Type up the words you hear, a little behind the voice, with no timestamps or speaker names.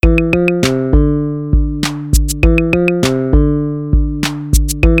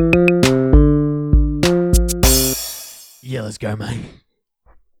go, mate.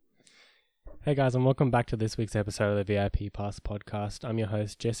 Hey guys, and welcome back to this week's episode of the VIP Pass podcast. I'm your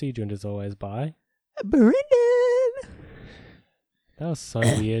host, Jesse, joined as always by... Brendan! That was so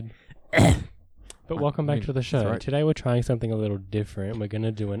weird. But welcome back to the show. Right. Today we're trying something a little different. We're going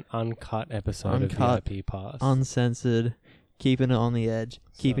to do an uncut episode of VIP Pass. Uncensored, keeping it on the edge,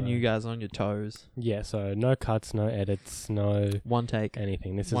 keeping So- you guys on your toes. Yeah, so no cuts, no edits, no One take.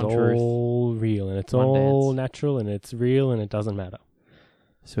 anything. This is One truth. all real, and it's One all dance. natural, and it's real, and it doesn't matter.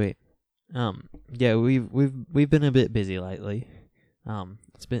 Sweet. Yeah, we've been a bit busy lately.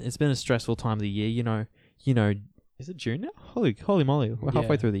 It's been a stressful time of the year. You know. Is it June now? Holy moly! We're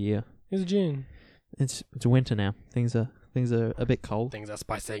halfway Yeah. through the year. It's June. It's winter now. Things are a bit cold. Things are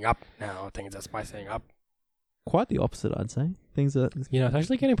spicing up now. Things are spicing up. Quite the opposite, I'd say. Things are. You know, it's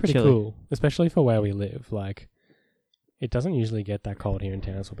actually getting pretty Chilly. cool, especially for where we live. Like, it doesn't usually get that cold here in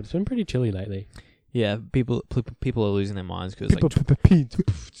Townsville, but it's been pretty chilly lately. Yeah, people are losing their minds because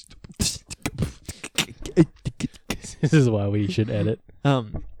This is why we should edit.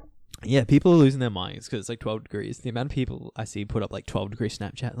 yeah, people are losing their minds because it's like 12 degrees. The amount of people I see put up like 12-degree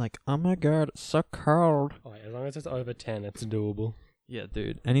Snapchat, like, oh my god, it's so cold. Oh, as long as it's over 10, it's doable. Yeah,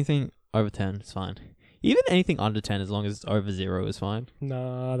 dude, anything over 10 is fine. Even anything under 10, as long as it's over 0, is fine.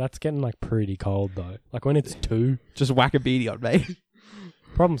 Nah, that's getting like pretty cold though. Like when it's 2, Just whack a beanie on, mate.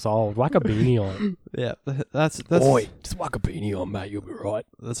 problem solved. Whack a beanie on. Yeah, that's Oi, just whack a beanie on, mate. You'll be right.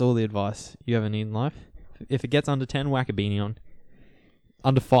 That's all the advice you ever need in life. If it gets under 10, whack a beanie on.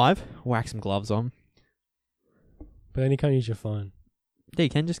 Under 5, whack some gloves on. But then you can't use your phone. Yeah, you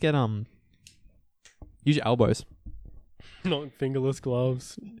can just get use your elbows. Not fingerless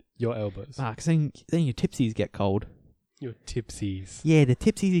gloves. Your elbows. Because then your tipsies get cold. Your tipsies. Yeah, the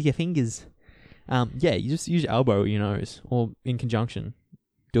tipsies of your fingers. Yeah, you just use your elbow, your nose, or in conjunction.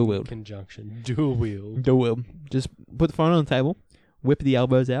 Dual wield. Conjunction. Dual wheel. Dual wield. Just put the phone on the table, whip the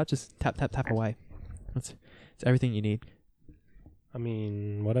elbows out, just tap, tap, tap away. It's everything you need. I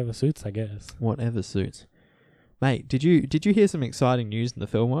mean, whatever suits, I guess. Whatever suits. Mate, did you hear some exciting news in the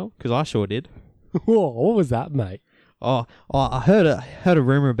film world? Because I sure did. Whoa, what was that, mate? Oh, I heard a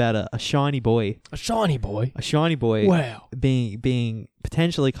rumor about a shiny boy. A shiny boy. A shiny boy Wow. being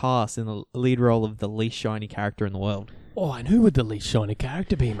potentially cast in the lead role of the least shiny character in the world. Oh, and who would the least shiny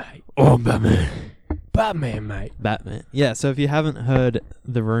character be, mate? Oh, Batman. Batman, mate. Batman. Yeah, so if you haven't heard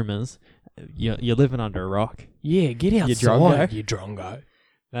the rumors, you're living under a rock. Yeah, get outside, drongo. you drongo.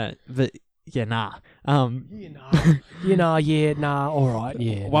 But yeah, nah. All right,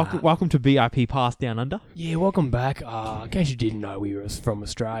 yeah. Welcome to VIP Pass Down Under. Yeah, welcome back. In case you didn't know, we were from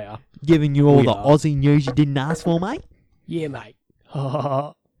Australia. Giving you all We the are. Aussie news you didn't ask for, mate. Yeah, mate.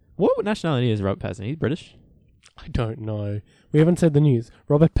 I What nationality is Robert Pattinson? He's British. don't know. We haven't said the news.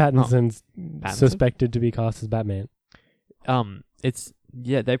 Robert Pattinson's Pattinson? suspected to be cast as Batman.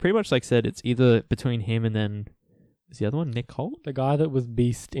 They pretty much like said it's either between him and then is the other one Nick Holt? The guy that was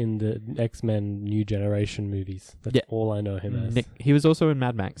Beast in the X-Men New Generation movies. That's Yeah. all I know him as. He was also in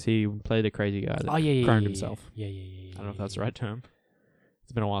Mad Max. He played a crazy guy that cloned himself. Yeah. I don't know if that's the right term.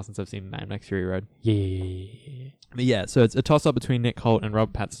 It's been a while since I've seen Mad Max Fury Road. Yeah. But yeah, so it's a toss-up between Nick Holt and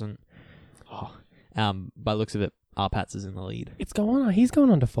Robert Pattinson. By the looks of it, R. Pats is in the lead. It's going on. He's going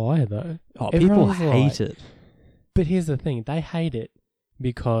under fire though. Oh, people Everyone's hate like- it. But here's the thing. They hate it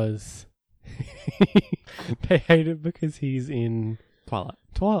because he's in Twilight.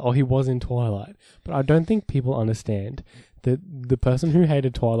 Twilight, or he was in Twilight. But I don't think people understand that the person who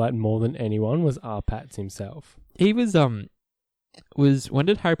hated Twilight more than anyone was R. Pats himself. He was when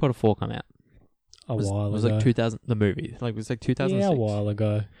did Harry Potter 4 come out? A while It was ago. like 2000, the movie. Like it was like 2006. Yeah, a while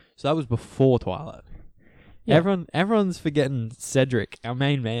ago. So that was before Twilight. Yeah. Everyone's forgetting Cedric, our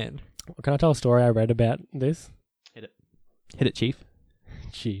main man. Can I tell a story I read about this? Hit it, Chief.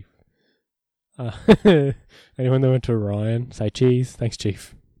 Chief. Anyone that went to Ryan, say cheese. Thanks,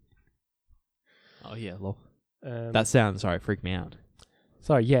 Chief. Oh yeah, lol. Um, That sounds freaked me out.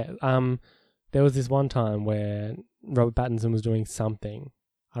 Sorry, yeah. There was this one time where Robert Pattinson was doing something.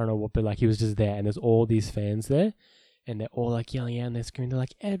 I don't know what, but like he was just there, and there's all these fans there, and they're all like yelling out, and they're screaming, they're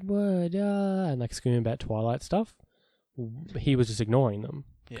like Edward, and like screaming about Twilight stuff. He was just ignoring them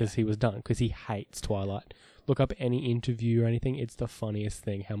because he was done, because he hates Twilight. Look up any interview or anything; it's the funniest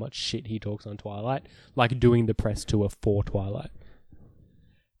thing how much shit he talks on Twilight, like doing the press tour for Twilight.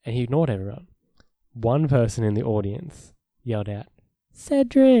 And he ignored everyone. One person in the audience yelled out,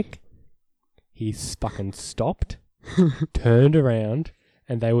 "Cedric!" He fucking stopped, turned around,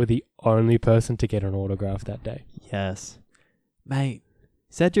 and they were the only person to get an autograph that day. Yes, mate.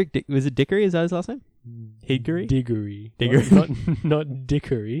 Cedric was it Dickory? Is that his last name? Hickory? Diggory. Diggory. Not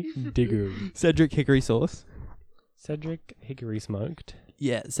Dickory. Diggory. Cedric Hickory Sauce. Cedric Hickory Smoked.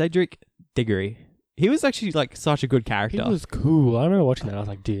 Yeah, Cedric Diggory. He was actually like such a good character. He was cool. I remember watching that. I was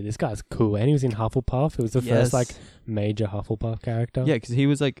like, dude, this guy's cool. And he was in Hufflepuff. It was the first like major Hufflepuff character. Yeah, because he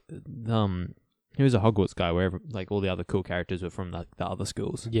was like he was a Hogwarts guy, wherever like all the other cool characters were from like the other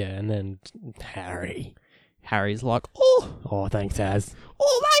schools. Yeah, and then Harry's like, oh, thanks, Az.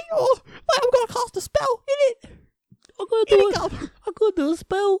 I'm gonna cast a spell in it. I'm gonna do a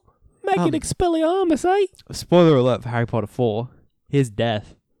spell. Make it Expelliarmus, eh? Spoiler alert for Harry Potter 4. His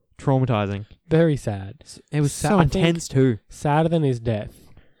death. Traumatizing. Very sad. It was So so I think- intense too. Sadder than his death,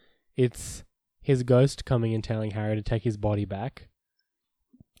 it's his ghost coming and telling Harry to take his body back.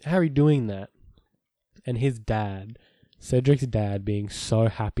 Harry doing that. And his dad, Cedric's dad, being so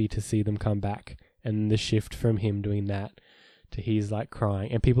happy to see them come back. And the shift from him doing that to he's like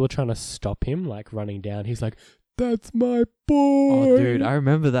crying. And people are trying to stop him, like running down. He's like, that's my boy. Oh, dude, I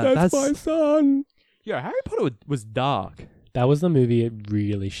remember that. That's my son. Yeah, Harry Potter was dark. That was the movie it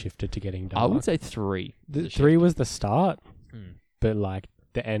really shifted to getting dark. I would say 3. The 3 was the start, Mm. but like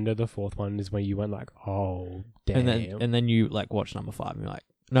the end of the 4th one is when you went like, oh, damn. And then you like watch number 5 and you're like,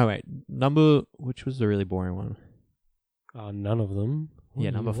 no wait, which was the really boring one? None of them.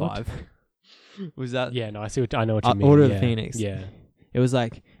 Number What? 5. Was that? Yeah, no, I know what you mean. Order of yeah. the Phoenix. Yeah. It was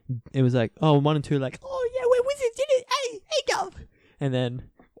like, 1 and 2 like, oh yeah, we're wizards, did it? Hey, go.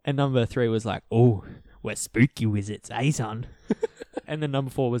 And number 3 was like, oh, we're spooky wizards, eh, son? And then number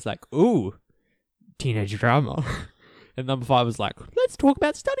 4 was like, ooh, teenage drama. And number 5 was like, let's talk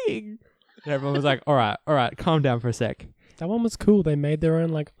about studying. And everyone was like, all right, calm down for a sec. That one was cool. They made their own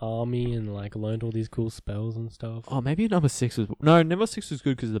like army and like learned all these cool spells and stuff. Oh, maybe number 6 was... No, number 6 was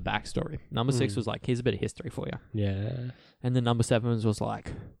good because of the backstory. Number 6 was like, here's a bit of history for you. Yeah. And then number 7 was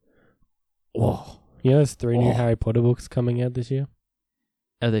like, oh. You know there's 3 new Oh. Harry Potter books coming out this year?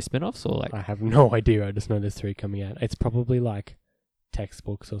 Are they spin-offs or like I have no idea. I just know there's 3 coming out. It's probably like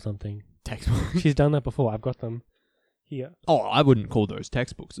textbooks or something. textbooks? She's done that before. I've got them here. Oh, I wouldn't call those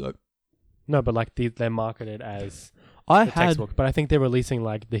textbooks though. No, but like they're marketed as I a had... textbook. But I think they're releasing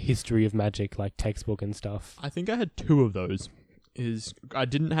like the history of magic, like textbook and stuff. I think I had 2 of those. I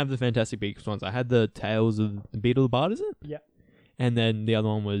didn't have the Fantastic Beasts ones. I had the Tales of the Beetle Bard, is it? Yeah. And then the other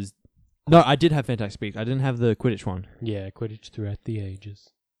one was... No, I did have Fantastic Beasts. I didn't have the Quidditch one. Yeah, Quidditch throughout the ages.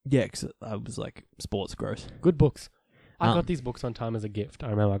 Yeah, because I was like, sports gross. Good books. I Um, got these books on time as a gift. I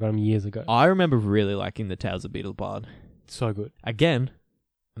remember I got them years ago. I remember really liking the Tales of Beetle Bard. So good. Again,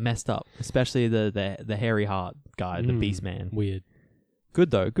 messed up. Especially the hairy heart guy, the Beast Man. Weird.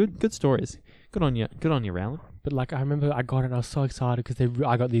 Good though. Good stories. Good on you, Rowland. But like I remember I got it and I was so excited because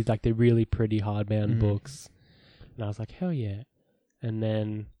I got these like they're really pretty hardbound books. And I was like, hell yeah. And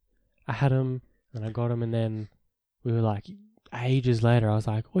then I had them and I got them and then we were like ages later I was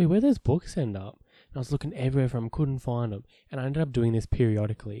like, oi, where those books end up? And I was looking everywhere for them, couldn't find them. And I ended up doing this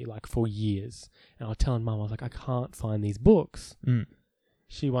periodically, like for years. And I was telling Mum, I was like, I can't find these books. Mm.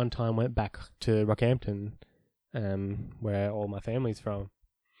 She one time went back to Rockhampton, where all my family's from,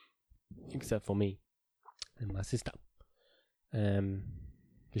 except for me and my sister.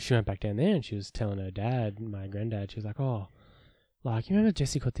 She went back down there and she was telling her dad, my granddad, she was like, oh, like, you remember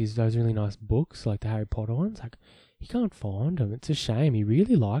Jesse got those really nice books, like the Harry Potter ones? Like, he can't find them. It's a shame. He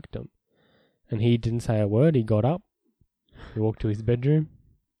really liked them. And he didn't say a word. He got up. He walked to his bedroom.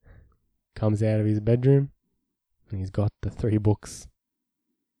 Comes out of his bedroom. And he's got the 3 books.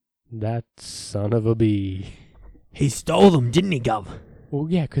 That son of a bee. He stole them, didn't he, Gov? Well,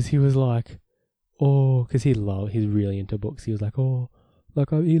 yeah, because he was like, oh, because he's really into books. He was like, oh, like,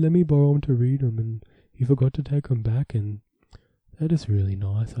 he let me borrow them to read them, and he forgot to take them back, and they're just really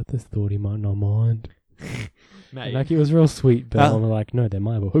nice. I just thought he might not mind. Mate, Like, it was real sweet, but I'm like, no, they're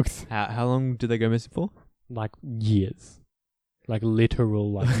my books. how long did they go missing for? Like, years. Like,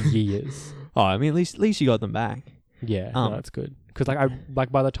 literal, like, years. Oh, I mean, at least you got them back. Yeah, no, that's good. Because,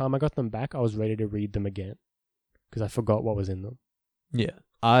 like, by the time I got them back, I was ready to read them again. Because I forgot what was in them. Yeah,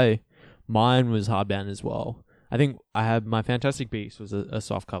 mine was hardbound as well. I think I had my Fantastic Beasts was a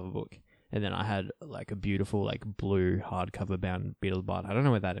soft cover book, and then I had like a beautiful like blue hardcover bound Beetle Bard. I don't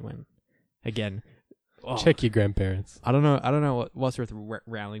know where that went. Again, Check your grandparents. I don't know what's with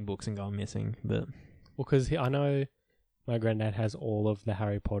Rowling books and going missing, but Well, because I know my granddad has all of the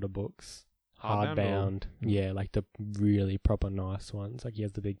Harry Potter books hardbound. Yeah, like the really proper nice ones. Like he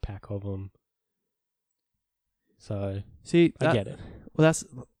has the big pack of them. So see, I get it. Well,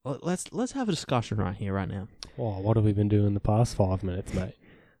 let's have a discussion right here, right now. Oh, what have we been doing the past 5 minutes, mate?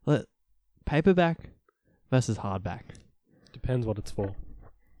 Paperback versus hardback. Depends what it's for.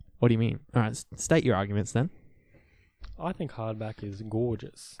 What do you mean? All right, state your arguments then. I think hardback is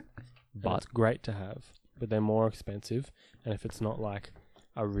gorgeous, but But it's great to have. but they're more expensive. And if it's not like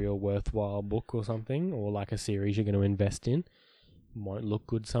a real worthwhile book or something, or like a series you're going to invest in, won't look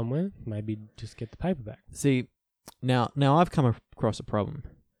good somewhere, maybe just get the paperback. See, now I've come across a problem.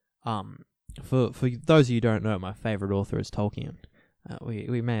 For those of you who don't know, my favorite author is Tolkien.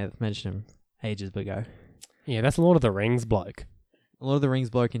 We may have mentioned him ages ago. Yeah, that's Lord of the Rings bloke. Lord of the Rings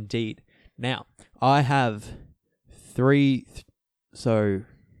bloke indeed. Now, I have three copies.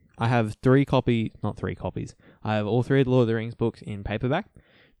 I have all three of the Lord of the Rings books in paperback.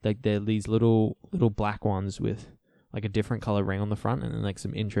 Like they're these little black ones with like a different color ring on the front and then like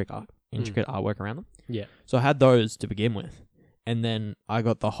some intricate artwork around them. Yeah. So I had those to begin with. And then I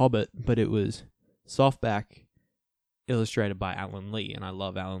got The Hobbit, but it was softback illustrated by Alan Lee, and I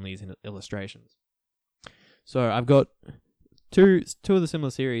love Alan Lee's illustrations. So I've got two of the similar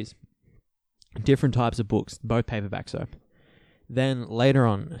series, different types of books, both paperback. So then later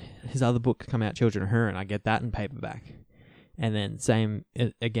on, his other book come out, Children of Hurin. I get that in paperback, and then same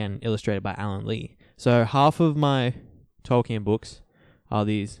again illustrated by Alan Lee. So half of my Tolkien books are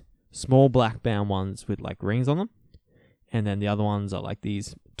these small black bound ones with like rings on them, and then the other ones are like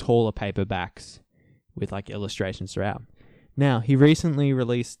these taller paperbacks with like illustrations throughout. Now, he recently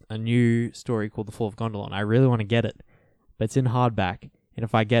released a new story called The Fall of Gondolin. I really want to get it, but it's in hardback, and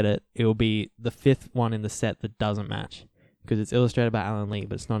if I get it, it will be the fifth one in the set that doesn't match, because it's illustrated by Alan Lee,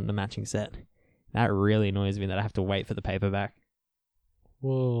 but it's not in the matching set. That really annoys me that I have to wait for the paperback.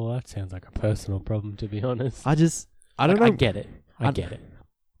 Well, that sounds like a personal problem, to be honest. I don't know. I get it. I get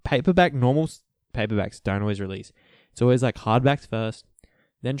it. Normal paperbacks don't always release. It's always like hardbacks first,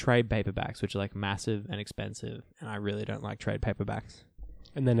 then trade paperbacks, which are like massive and expensive, and I really don't like trade paperbacks.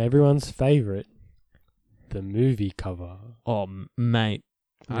 And then everyone's favorite, the movie cover. Oh, mate.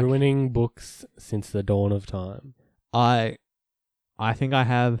 Ruining books since the dawn of time. I think I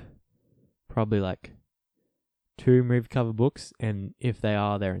have probably like 2 movie cover books, and if they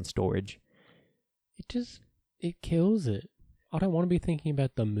are, they're in storage. It kills it. I don't want to be thinking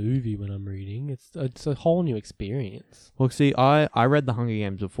about the movie when I'm reading. It's a whole new experience. Well, see, I read The Hunger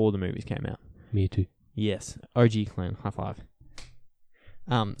Games before the movies came out. Me too. Yes. OG clan. High five.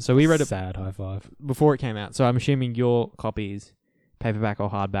 So we read it Sad high five. before it came out. So I'm assuming your copies, paperback or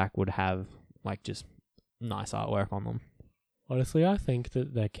hardback, would have like just nice artwork on them. Honestly, I think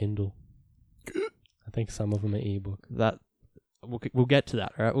that they're Kindle. I think some of them are ebook. That we'll get to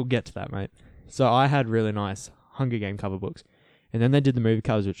that, all right? We'll get to that, mate. So I had really nice Hunger Game cover books. And then they did the movie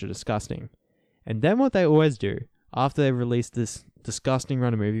covers, which are disgusting. And then what they always do, after they release this disgusting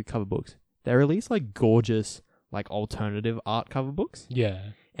run of movie cover books, they release like gorgeous, like alternative art cover books. Yeah.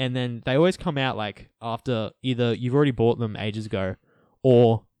 And then they always come out like after either you've already bought them ages ago,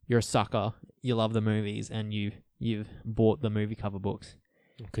 or you're a sucker, you love the movies, and you've bought the movie cover books.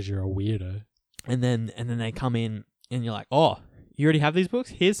 Because you're a weirdo. And then they come in and you're like, oh, you already have these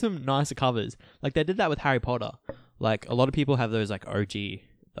books? Here's some nicer covers. Like they did that with Harry Potter. Like a lot of people have those like the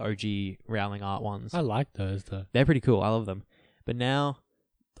OG Rowling art ones. I like those though. They're pretty cool. I love them. But now,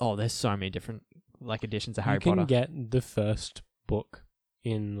 there's so many different like editions of Harry Potter. You can get the first book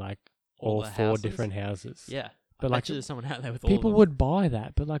in like all 4 houses? different houses. Yeah. But I like bet you there's someone out there with people all of them. would buy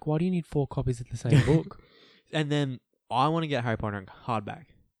that, but like why do you need 4 copies of the same book? And then I want to get Harry Potter in hardback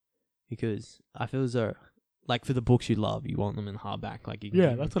because I feel as though, like for the books you love, you want them in hardback. Like you can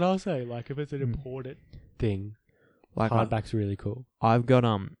Yeah, that's what I was saying. Like if it's an important thing, like hardback's really cool. I've got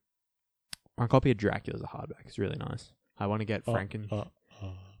my copy of Dracula's a hardback. It's really nice. I want to get want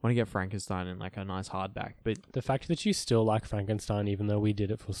to get Frankenstein in like a nice hardback. But the fact that you still like Frankenstein, even though we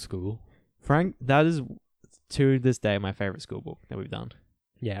did it for school, that is to this day my favorite school book that we've done.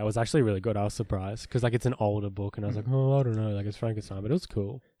 Yeah, it was actually really good. I was surprised because like it's an older book, and I was like, oh, I don't know, like it's Frankenstein, but it was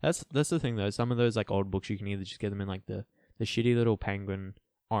cool. That's the thing though. Some of those like old books you can either just get them in like the shitty little penguin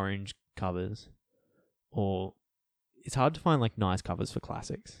orange covers, or it's hard to find like nice covers for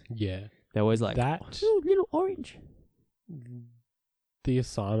classics. Yeah, They're always like that little orange. The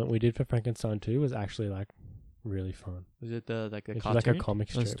assignment we did for Frankenstein 2 was actually like really fun. Was it the It's cartoon? like a comic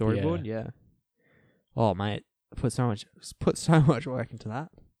The strip storyboard? Yeah. Oh mate, put so much work into that.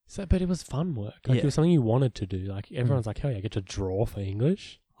 So, but it was fun work. Like it was something you wanted to do. Like everyone's like, hell yeah, I get to draw for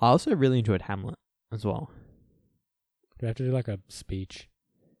English. I also really enjoyed Hamlet as well. Do we have to do like a speech?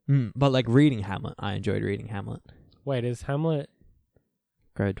 But like reading Hamlet, I enjoyed reading Hamlet. Wait, is Hamlet?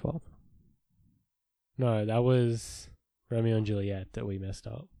 Grade 12. No, that was Romeo and Juliet that we messed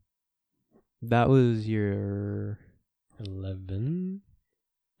up. That was your 11.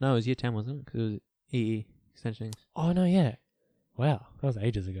 No, it was year 10, wasn't it? Because it was EE extensions. Oh no, yeah. Wow, that was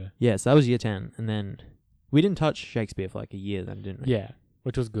ages ago. Yes, that was year 10, and then we didn't touch Shakespeare for like a year then, didn't we? Yeah,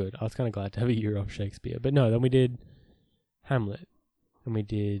 which was good. I was kind of glad to have a year off Shakespeare. But no, then we did Hamlet. And we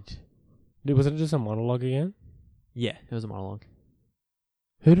did... Was it just a monologue again? Yeah, it was a monologue.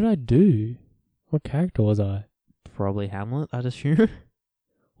 Who did I do? What character was I? Probably Hamlet, I'd assume.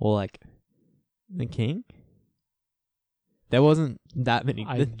 Or like the king. There wasn't that many.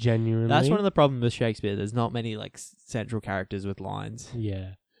 I genuinely... That's one of the problems with Shakespeare. There's not many like central characters with lines.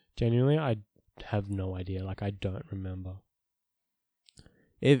 Yeah. Genuinely, I have no idea. Like, I don't remember.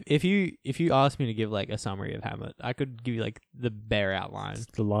 If you asked me to give like a summary of Hamlet, I could give you like the bare outline. It's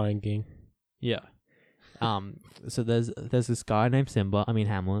the Lion King. Yeah. So there's this guy named Simba. I mean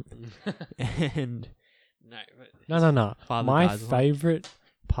Hamlet. And No. father My dies. favorite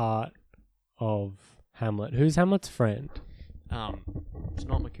part of Hamlet. Who's Hamlet's friend? It's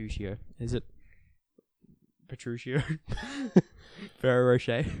not Mercutio, is it? Petruchio. Ferrero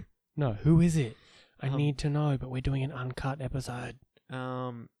Rocher. No, who is it? I Um, need to know, but we're doing an uncut episode.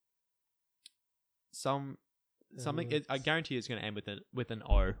 Something. I guarantee it's going to end with an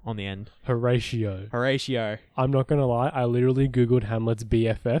O on the end. Horatio. Horatio. I'm not gonna lie, I literally googled Hamlet's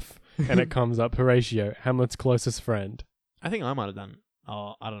BFF, and it comes up Horatio, Hamlet's closest friend. I think I might have done.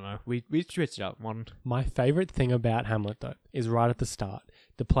 Oh, I don't know. We switched it up. One. My favorite thing about Hamlet, though, is right at the start.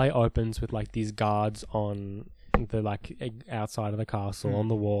 The play opens with like these guards on the like outside of the castle on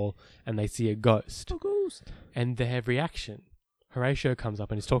the wall, and they see a ghost. A ghost. And their reaction, Horatio comes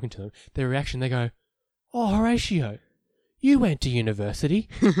up and is talking to them. Their reaction, they go, "Oh, Horatio, you went to university.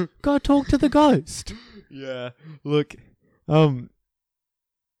 Go talk to the ghost." Yeah. Look.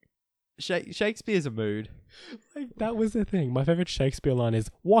 Shakespeare's a mood. Like, that was the thing. My favorite Shakespeare line is,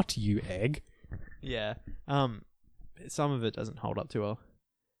 "What, you egg?" Yeah. Some of it doesn't hold up too well.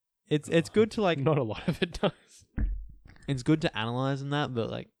 It's good to like. Not a lot of it does. It's good to analyze and that, but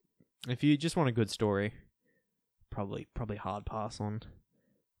like, if you just want a good story, probably hard pass on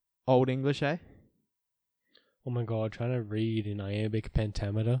Old English, eh? Oh my god, trying to read in iambic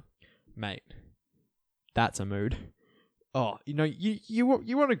pentameter. Mate, that's a mood. Oh, you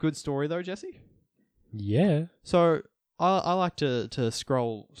want a good story though, Jesse? Yeah. So I like to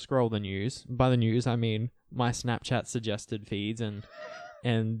scroll the news. By the news, I mean my Snapchat suggested feeds and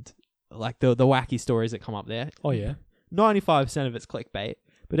like the wacky stories that come up there. Oh yeah. 95% of it's clickbait,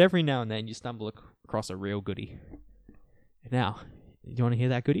 but every now and then you stumble across a real goodie. Now, do you want to hear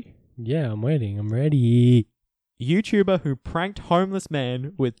that goodie? Yeah, I'm waiting. I'm ready. YouTuber who pranked homeless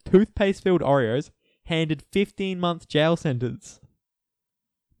man with toothpaste-filled Oreos handed 15-month jail sentence.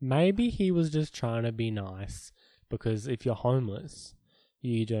 Maybe he was just trying to be nice, because if you're homeless,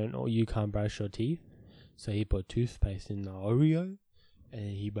 you can't brush your teeth. So he put toothpaste in the Oreo,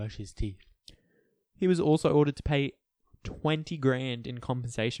 and he brushed his teeth. He was also ordered to pay 20 grand in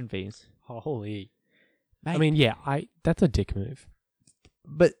compensation fees. Holy. Mate, I mean, yeah, that's a dick move.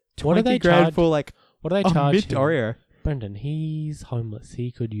 but What do 20 they grand charge? for like What do they a charge mint him? Oreo? Brendan, he's homeless.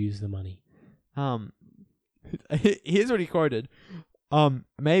 He could use the money. Here's what he quoted.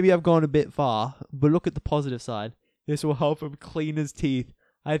 Maybe I've gone a bit far, but look at the positive side. This will help him clean his teeth.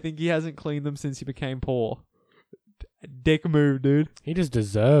 I think he hasn't cleaned them since he became poor. Dick move, dude. He just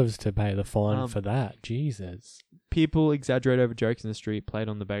deserves to pay the fine Um, for that. Jesus. People exaggerate over jokes in the street, played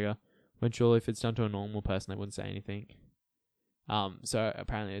on the beggar, when surely if it's done to a normal person, they wouldn't say anything. So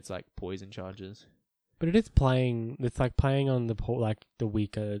apparently it's like poison charges. But it is playing. It's like playing on the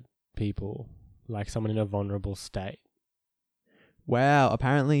weaker people, like someone in a vulnerable state. Wow,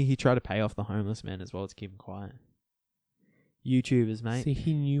 apparently he tried to pay off the homeless man as well to keep him quiet. YouTubers, mate. See,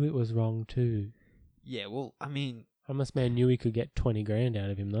 he knew it was wrong too. Yeah, well, I mean, Homeless man knew he could get 20 grand out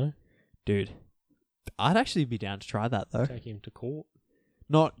of him though. dude, I'd actually be down to try that though. Take him to court.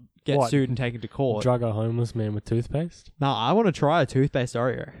 Not get What? sued and taken to court. Drug a homeless man with toothpaste. No, I want to try a toothpaste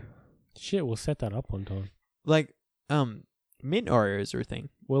Oreo. Shit, we'll set that up one time. Like, mint Oreos are a thing.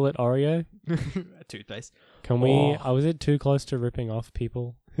 Will it Oreo? A toothpaste. Can we? Oh. Was it too close to ripping off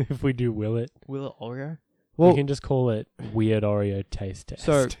people? If we do Will It, Will it Oreo? we Well, can just call it Weird Oreo Taste Test.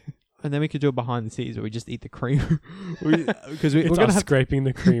 So, and then we could do it behind the scenes where we just eat the cream. Because we're it's going us to have... scraping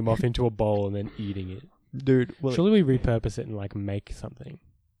the cream off into a bowl and then eating it. Dude, well, Surely we repurpose it and like make something.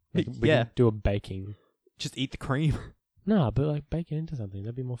 Like, we Yeah. can do a baking. just eat the cream. Nah, but like bake it into something.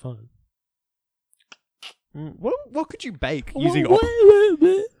 That'd be more fun. What could you bake using...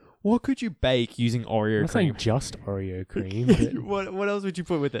 What could you bake using Oreo I'm not cream? saying just Oreo cream. But... What else would you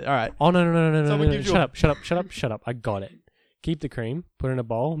put with it? All right. Oh no! Someone gives you Shut up! I got it. Keep the cream, put it in a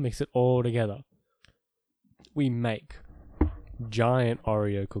bowl, mix it all together. We make giant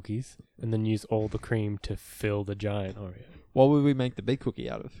Oreo cookies and then use all the cream to fill the giant Oreo. What would we make the big cookie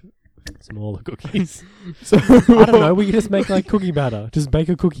out of? Smaller cookies. So I don't know. We could just make like cookie batter. Just bake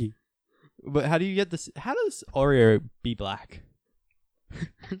a cookie. But how do you get this? How does Oreo be black?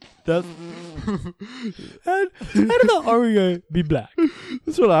 That's How did the Oreo be black?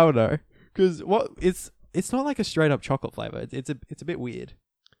 that's what I would know. Because it's not like a straight up chocolate flavor. It's a bit weird.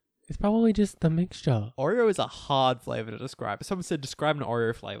 It's probably just the mixture. Oreo is a hard flavor to describe. If someone said describe an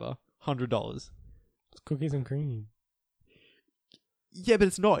Oreo flavor, $100. It's cookies and cream. Yeah, but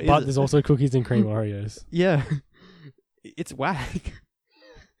it's not. But is there's it? also cookies and cream Oreos. Yeah, it's whack.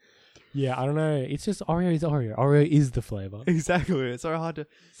 Yeah, I don't know. It's just Oreo is Oreo. Oreo is the flavor. Exactly. It's so hard to.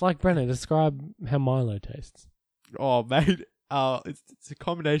 It's like Brennan. Describe how Milo tastes. Oh, mate. It's a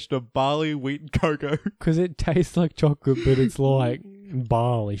combination of barley, wheat, and cocoa. Because it tastes like chocolate, but it's like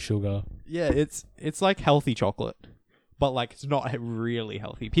barley sugar. Yeah, it's like healthy chocolate, but like it's not really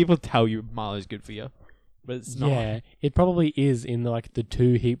healthy. People tell you Milo's good for you, but it's not. Yeah, it probably is in like the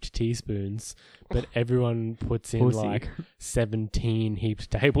 2 heaped teaspoons, but everyone puts in Pussy. like 17 heaped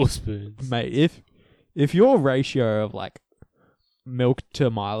tablespoons. Mate, if your ratio of like milk to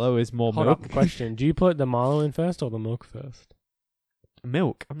Milo is more Hold milk, up, question. Do you put the Milo in first or the milk first?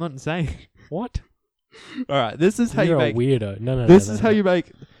 milk. I'm not insane. What? All right, this is how You're you a make. weirdo. No. This no, is no. how you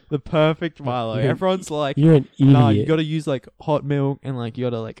make the perfect Milo. You're- Everyone's like, You're an idiot. nah, you gotta use like hot milk and like you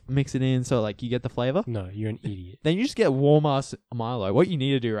gotta like mix it in so like you get the flavor. No, you're an idiot. Then you just get warm ass Milo. What you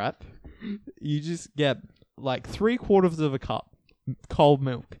need to do, right? You just get like 3/4 of a cup cold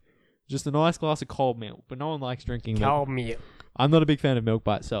milk. Just a nice glass of cold milk. But no one likes drinking milk. Cold milk. I'm not a big fan of milk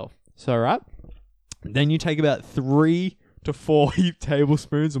by itself. So, right? Then you take about 3 to 4 heaped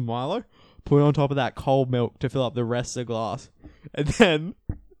tablespoons of Milo, put it on top of that cold milk to fill up the rest of the glass. And then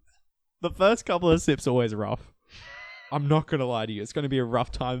the first couple of sips are always rough. I'm not going to lie to you. It's going to be a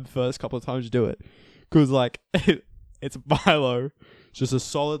rough time the first couple of times you do it. Because, like, it's Milo. It's just a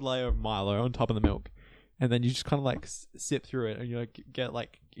solid layer of Milo on top of the milk. And then you just kind of, like, sip through it. And you like, get,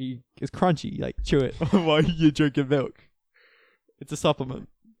 like, it's crunchy. You, like, chew it while you're drinking milk. It's a supplement.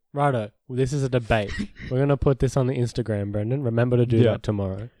 Righto. Well, this is a debate. We're going to put this on the Instagram, Brendan. Remember to do Yeah. that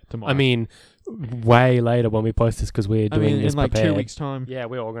tomorrow. Tomorrow. I mean, way later when we post this because we're doing this in like prepared. 2 weeks' time. Yeah,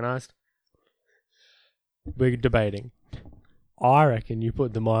 we're organised. We're debating. I reckon you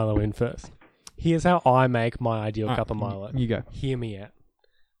put the Milo in first. Here's how I make my ideal Alright, cup of Milo. You go. Hear me out.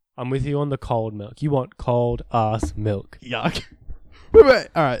 I'm with you on the cold milk. You want cold ass milk. Yuck. Wait.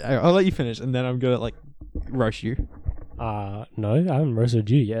 All right, I'll let you finish, and then I'm gonna like roast you. No, I haven't roasted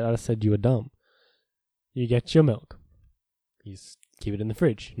you yet. I just said you were dumb. You get your milk. You just keep it in the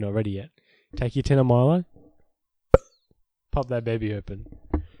fridge. Not ready yet. Take your tin of Milo. Pop that baby open.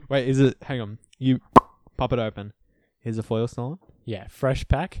 Wait, is it? Hang on. You pop it open. Is the foil still on? Yeah, fresh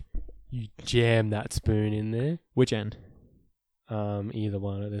pack. You jam that spoon in there. Which end? Either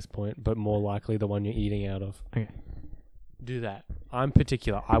one at this point, but more likely the one you're eating out of. Okay. Do that. I'm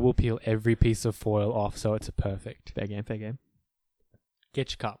particular. I will peel every piece of foil off so it's a perfect. Fair game. Fair game.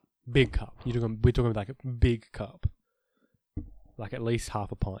 Get your cup. Big cup. We're talking like a big cup. Like at least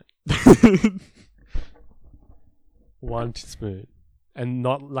half a pint. 1 spoon. And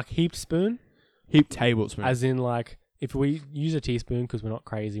not like heaped spoon. Heap tablespoon. As in like, if we use a teaspoon because we're not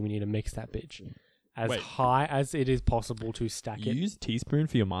crazy, we need to mix that bitch. As Wait. high as it is possible to stack you it. use a teaspoon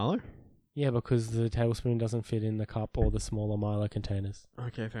for your Milo? Yeah, because the tablespoon doesn't fit in the cup or the smaller Milo containers.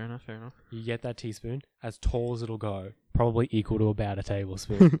 Okay, fair enough. Fair enough. You get that teaspoon as tall as it'll go, probably equal to about a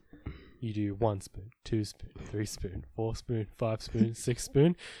tablespoon. You do 1 spoon, 2 spoon, 3 spoon, 4 spoon, 5 spoon, 6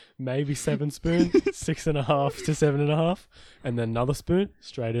 spoon, maybe 7 spoon, 6.5 to 7.5, and then another spoon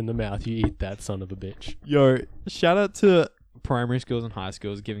straight in the mouth. You eat that son of a bitch. Yo, shout out to primary schools and high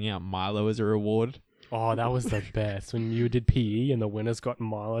schools giving out Milo as a reward. Oh, that was the best when you did PE and the winners got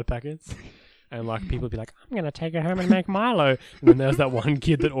Milo packets. And like people would be like, I'm gonna take it home and make Milo. And then there was that one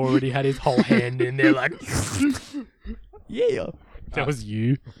kid that already had his whole hand in there, like Yeah. that was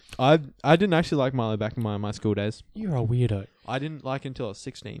you. I didn't actually like Milo back in my school days. You're a weirdo. I didn't like it until I was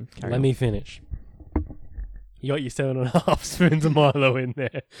 16. Carry Let on. me finish. You got your 7.5 spoons of Milo in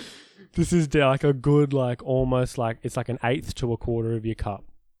there. This is like a good, like almost like it's like an 1/8 to a 1/4 of your cup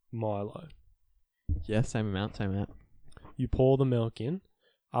Milo. Yeah, same amount, same amount. You pour the milk in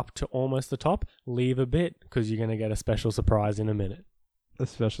up to almost the top. Leave a bit because you're gonna get a special surprise in a minute. A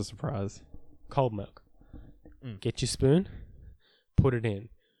special surprise. Cold milk. Mm. Get your spoon. Put it in.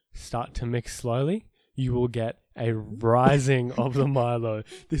 Start to mix slowly. You will get a rising of the Milo.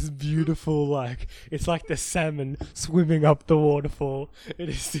 This beautiful, like, it's like the salmon swimming up the waterfall. It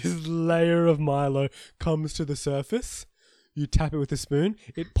is this layer of Milo comes to the surface. You tap it with a spoon.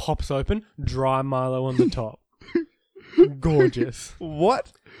 It pops open. Dry Milo on the top. Gorgeous.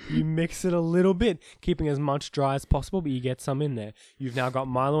 What? You mix it a little bit, keeping as much dry as possible, but you get some in there. You've now got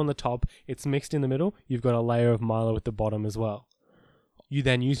Milo on the top. It's mixed in the middle. You've got a layer of Milo at the bottom as well. You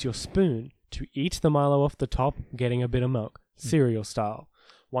then use your spoon to eat the Milo off the top, getting a bit of milk, cereal style.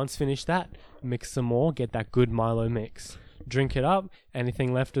 Once finished that, mix some more, get that good Milo mix. Drink it up.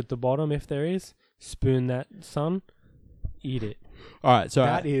 Anything left at the bottom, if there is, spoon that, son. Eat it. All right, so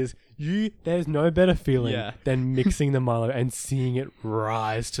That is you. There's no better feeling Yeah. than mixing the Milo and seeing it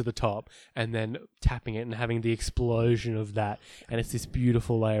rise to the top, and then tapping it and having the explosion of that, and it's this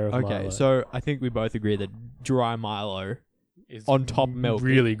beautiful layer of Milo. okay. So I think we both agree that dry Milo, Is on top milk.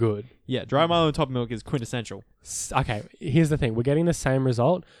 really good. yeah, dry Milo on top of milk is quintessential. Okay, here's the thing: we're getting the same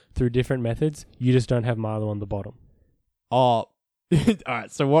result through different methods. You just don't have Milo on the bottom. Oh, all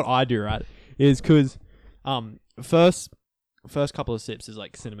right. So what I do, right, is because first couple of sips is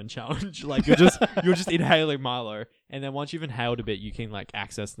like cinnamon challenge. Like you're just inhaling Milo, and then once you've inhaled a bit, you can like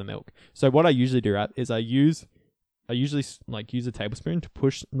access the milk. So what I usually do, right, is I usually use a tablespoon to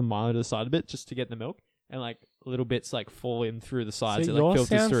push the Milo to the side a bit just to get the milk, and like little bits like fall in through the sides. So It like yours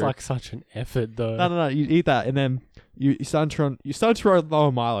filters sounds through. like such an effort, though. No. You eat that, and then you start to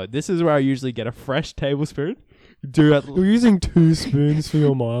roll Milo. This is where I usually get a fresh tablespoon. Do it. You're using 2 spoons for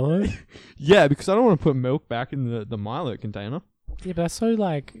your Milo. Yeah, because I don't want to put milk back in the Milo container. Yeah, but that's so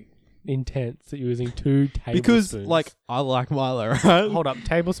like intense that you're using 2 tablespoons. Because like I like Milo, right? Hold up,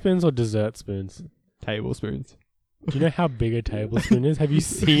 tablespoons or dessert spoons? Tablespoons. Do you know how big a tablespoon is? Have you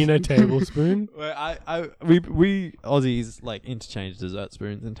seen a tablespoon? We Aussies like interchange dessert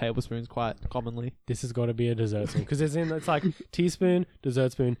spoons and tablespoons quite commonly. This has got to be a dessert spoon because it's like teaspoon,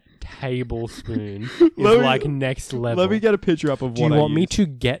 dessert spoon, tablespoon is Let me- like next level. Let me get a picture up of Do what you I want me use. to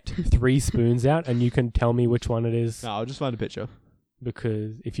get 3 spoons out and you can tell me which one it is? No, I'll just find a picture.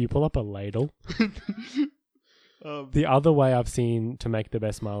 Because if you pull up a ladle, the other way I've seen to make the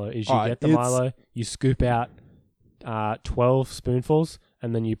best Milo is you Alright, get the Milo, you scoop out 12 spoonfuls,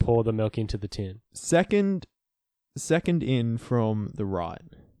 and then you pour the milk into the tin. Second in from the right.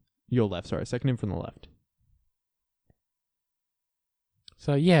 Your left, sorry. Second in from the left.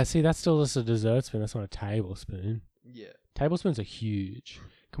 So yeah, see, that's still just a dessert spoon. That's not a tablespoon. Yeah. Tablespoons are huge.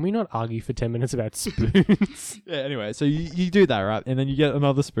 Can we not argue for 10 minutes about spoons? Yeah, anyway, so you do that, right? And then you get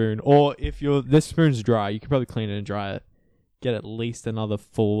another spoon. Or if this spoon's dry, you can probably clean it and dry it. Get at least another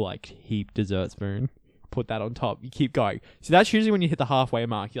full, like, heap dessert spoon. Put that on top. You keep going. So that's usually when you hit the halfway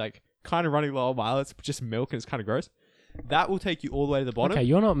mark. You're, like, kind of running low on Milo. It's just milk and it's kind of gross. That will take you all the way to the bottom. Okay,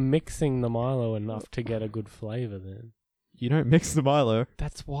 you're not mixing the Milo enough to get a good flavour then. You don't mix the Milo.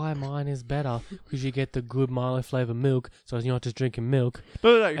 That's why mine is better, because you get the good Milo flavour milk, so you're not just drinking milk,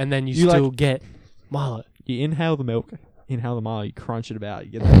 No. and then you You still like- get Milo. You inhale the milk, inhale the Milo, you crunch it about,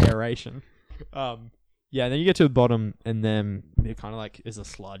 you get the aeration. Yeah, and then you get to the bottom, and then it kind of like is a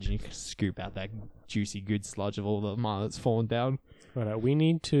sludge, and you can scoop out that juicy, good sludge of all the Milo that's fallen down. Right, we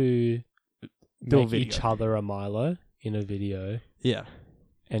need to Do a make video. each other a Milo in a video Yeah.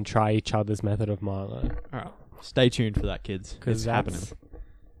 and try each other's method of Milo. All right. Stay tuned for that, kids. Because It's that's happening.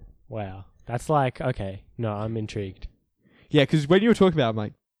 wow. That's like okay. No, I'm intrigued. Yeah, because when you were talking about it, I'm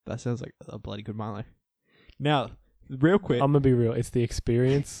like, that sounds like a bloody good Milo. Now, real quick. I'm gonna be real. It's the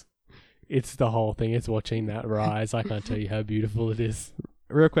experience. It's the whole thing. It's watching that rise. I can't tell you how beautiful it is.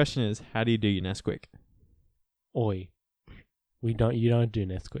 Real question is, how do you do your Nesquik? Oi, you don't do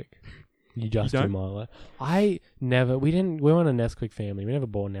Nesquik. You just do don't? Milo. We weren't a Nesquik family. We never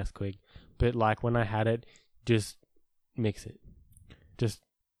bought Nesquik. But like when I had it, just mix it. Just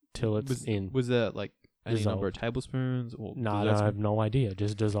till it's in. Was there like any Dissolved. number of tablespoons or? No, I desserts? have no idea.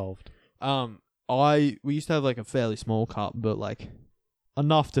 Just dissolved. We used to have like a fairly small cup, but like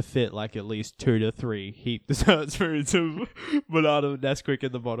enough to fit like at least 2 to 3 heap dessert spoons of banana Nesquik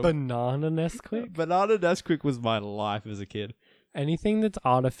in the bottom. Banana Nesquik? Banana Nesquik was my life as a kid. Anything that's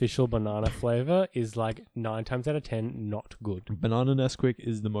artificial banana flavor is like 9 times out of 10 not good. Banana Nesquik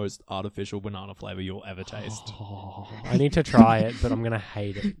is the most artificial banana flavor you'll ever taste. Oh, I need to try it, but I'm gonna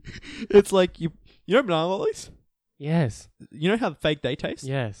hate it. It's like you know banana lollies? Yes. You know how fake they taste?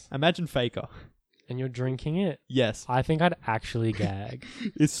 Yes. Imagine faker. And you're drinking it. Yes. I think I'd actually gag.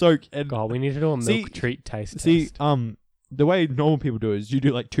 It's so and God, we need to do a milk See- treat taste see test. the way normal people do it is you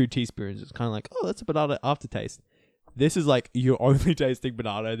do like 2 teaspoons. It's kind of like, oh, that's a banana aftertaste. This is like you're only tasting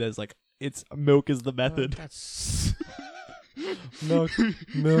banana. There's like it's milk is the method. That's milk.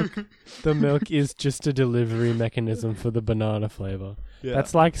 The milk is just a delivery mechanism for the banana flavor. Yeah.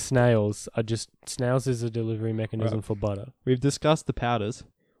 That's like snails. Snails is a delivery mechanism Right. for butter. We've discussed the powders.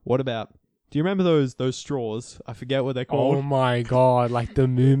 What about Do you remember those straws? I forget what they're Oh called. my god, like the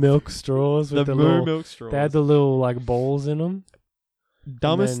moo milk straws with the the moo little, milk straws. they had the little like balls in them.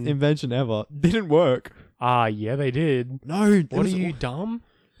 Dumbest then- invention ever. Didn't work. Ah, yeah, they did. No. What are you, dumb?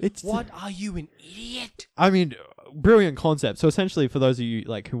 It's What are you, an idiot? I mean, brilliant concept. So essentially, for those of you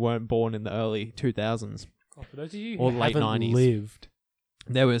like who weren't born in the early 2000s, Oh, for those of you Or who late haven't 90s. lived,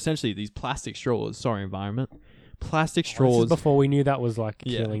 there were essentially these plastic straws. Sorry, environment. Plastic This is straws. before we knew that was like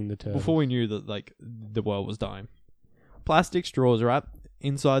Yeah, killing the turtle. Before we knew that like the world was dying. Plastic straws, right?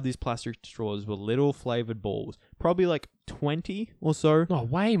 Inside these plastic straws were little flavored balls, probably like 20 or so. No,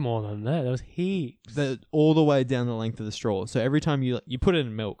 way more than that. There was heaps. All the way down the length of the straw. So every time you put it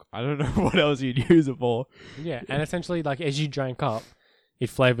in milk, I don't know what else you'd use it for. Yeah, and essentially, like as you drank up, it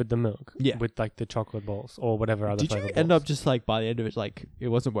flavored the milk. Yeah. with like the chocolate balls or whatever other. Did you flavored end balls. up just like by the end of it, like it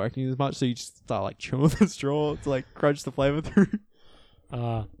wasn't working as much, so you just start like chewing the straw to like crunch the flavor through?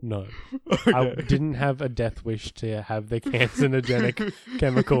 No. I didn't have a death wish to have the carcinogenic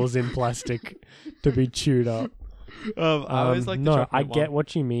chemicals in plastic to be chewed up. I always like the no, chocolate I one. get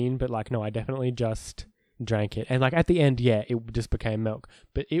what you mean, but like, no, I definitely just drank it, and like at the end, yeah, it just became milk,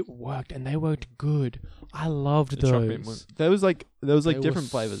 but it worked, and they worked good. I loved The chocolate one. those. There was like They were different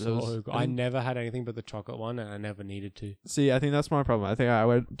flavors. There was- so good. I never had anything but the chocolate one, and I never needed to. See, I think that's my problem. I think I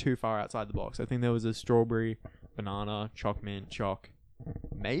went too far outside the box. I think there was a strawberry, banana, choc mint, choc,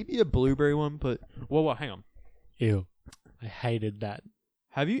 maybe a blueberry one, but well, hang on. Ew, I hated that.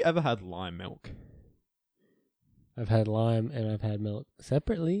 Have you ever had lime milk? I've had lime and I've had milk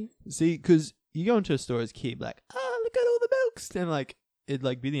separately. See, because you go into a store as a kid, like, oh, look at all the milks, and like it'd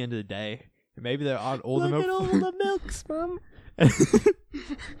like be the end of the day, and maybe there aren't all the milk. Look at all the milks, mum.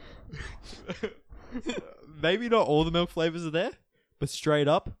 Maybe not all the milk flavors are there, but straight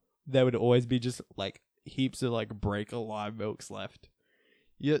up, there would always be just like heaps of like Breaker lime milks left.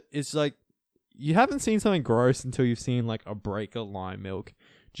 Yeah, it's like you haven't seen something gross until you've seen like a Breaker lime milk.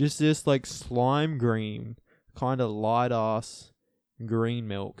 Just this like slime green, kind of light ass green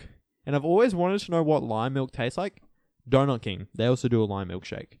milk. And I've always wanted to know what lime milk tastes like. Donut King, they also do a lime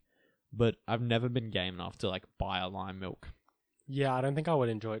milkshake, but I've never been game enough to like buy a lime milk. Yeah, I don't think I would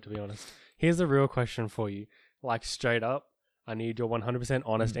enjoy it, to be honest. Here's a real question for you. Like, straight up, I need your 100%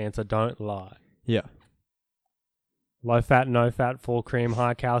 honest answer. Don't lie. Yeah. Low fat, no fat, full cream,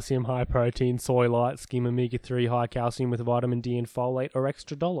 high calcium, high protein, soy light, skim omega-3, high calcium with vitamin D and folate, or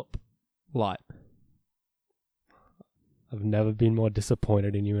extra dollop. Light. I've never been more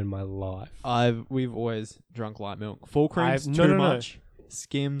disappointed in you in my life. We've always drunk light milk. Full cream's No, too no, no. much.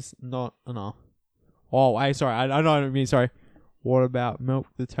 Skims not enough. Oh, hey, sorry. I know what I mean. Sorry. What about milk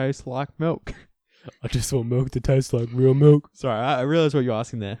that tastes like milk? I just want milk that tastes like real milk. Sorry, I realized what you're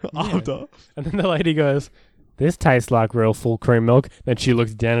asking there. After. And then the lady goes, this tastes like real full cream milk. Then she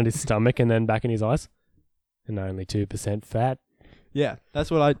looks down at his stomach and then back in his eyes. And only 2% fat. Yeah,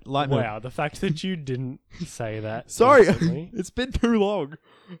 that's what I like. Milk. Wow, the fact that you didn't say that. Sorry, instantly it's been too long.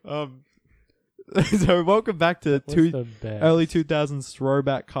 So welcome back to was the best. early 2000s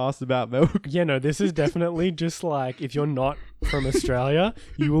throwback cast about milk. Yeah, no, this is definitely just like, if you're not from Australia,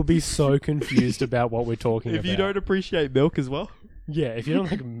 you will be so confused about what we're talking If about. you don't appreciate milk as well. Yeah, if you don't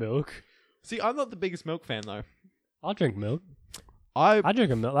like milk, See, I'm not the biggest milk fan though. I'll drink milk. I I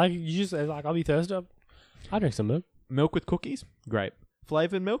drink a milk. Like, you just, like, I'll be thirsty. I'll drink some milk. milk with cookies, great.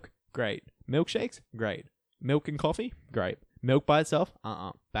 Flavored milk, great. Milkshakes, great. Milk and coffee, great. Milk by itself,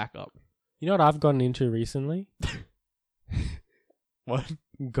 back up. You know what I've gotten into recently? What?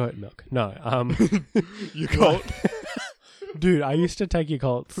 Goat milk. No, You can't. dude, I used to take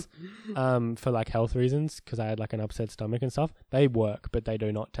Yakults for like health reasons because I had like an upset stomach and stuff. They work, but they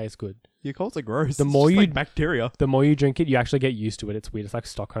do not taste good. Your colds are gross. The It's more just you- like bacteria. The more you drink it, you actually get used to it. It's weird. It's like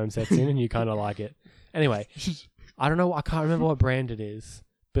Stockholm sets in and you kind of like it. Anyway, I don't know. I can't remember what brand it is,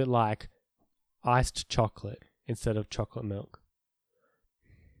 but like iced chocolate instead of chocolate milk.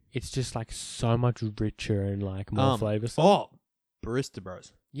 It's just like so much richer and like more flavoursome. Oh, Barista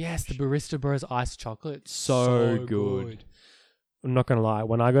Bros. Yes, the Barista Bros iced chocolate. So good. I'm not going to lie.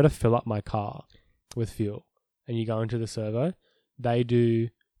 When I go to fill up my car with fuel and you go into the servo, they do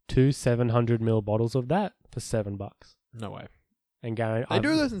 2 700ml bottles of that for $7. No way. And go, They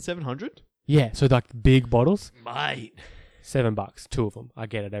do those in 700? Yeah, so like big bottles, Mate. $7, 2 of them. I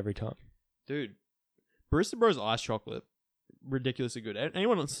get it every time. Dude, Barista Bros iced chocolate, ridiculously good.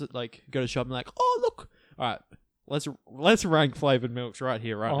 Anyone wants to like go to shop and like, oh look, all right, let's rank flavored milks right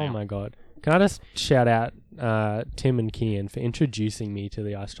here, right now. Oh my god! Can I just shout out Tim and Kian for introducing me to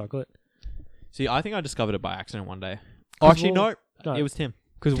the iced chocolate? See, I think I discovered it by accident one day. 'Cause Actually, no, no, it was Tim.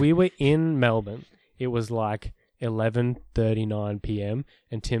 because we were in Melbourne. It was like 11:39 p.m.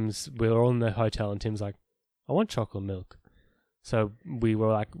 and we were all in the hotel and Tim's like, I want chocolate milk. So we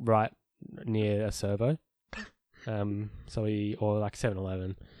were like right near a servo. Or like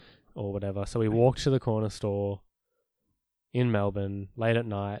 7-Eleven or whatever. So we walked to the corner store in Melbourne late at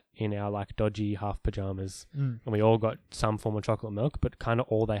night in our like dodgy half pajamas, and we all got some form of chocolate milk, but kind of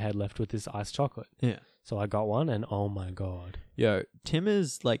all they had left was this iced chocolate. Yeah. So I got one, and oh my god, Yo, Tim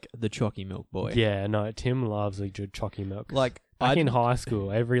is like the chalky milk boy. yeah, no, Tim loves a good chalky milk. Like Back in didn't- high school,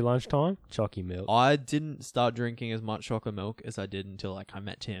 every lunchtime, chalky milk. I didn't start drinking as much chocolate milk as I did until like I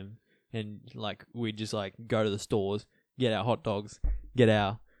met Tim, and like we'd just like go to the stores, get our hot dogs, get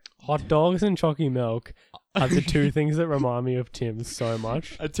our Hot dogs and chalky milk are the two things that remind me of Tim so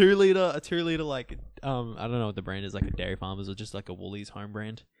much. a 2 liter like I don't know what the brand is, like a Dairy Farmers or just like a Woolies home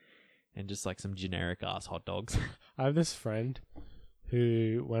brand, and just like some generic ass hot dogs. I have this friend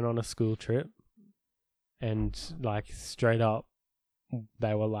who went on a school trip and like straight up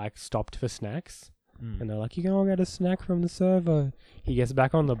they were like stopped for snacks and they're like, you can all get a snack from the servo. He gets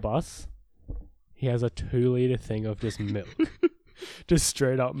back on the bus. He has a 2 liter thing of just milk. Just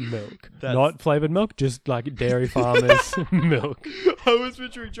straight up milk. That's- Not flavored milk, just like Dairy Farmers milk. I was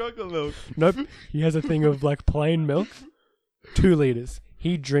picturing chocolate milk. Nope. He has a thing of like plain milk. 2 liters.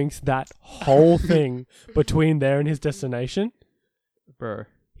 He drinks that whole thing between there and his destination. Bro.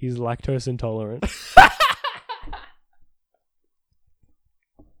 He's lactose intolerant.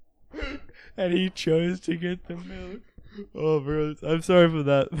 And he chose to get the milk. Oh, bro, I'm sorry for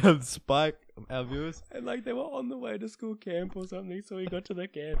that spike, our viewers. And like they were on the way to school camp or something, so he got to the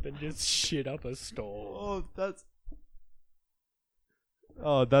camp and just shit up a stall. That's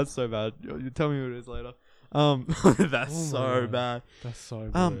so bad. You tell me what it is later. That's Oh my so God. bad. That's so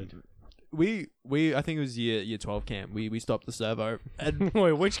good. We I think it was year 12 camp. We stopped the servo and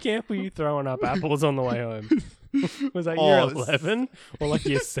Wait, which camp were you throwing up apples on the way home? Was that Oh, year it's- 11 or like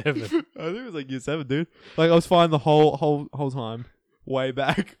year 7? I think it was like year 7, dude. Like I was fine the whole time. Way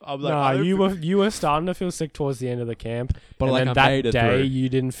back. I was like, Nah, I don't feel- you were starting to feel sick towards the end of the camp, but and like then I that made it day through. you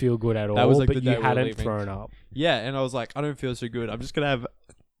didn't feel good at all. That was, like, but the day you we were hadn't leaving. thrown up. Yeah, and I was like, I don't feel so good. I'm just gonna have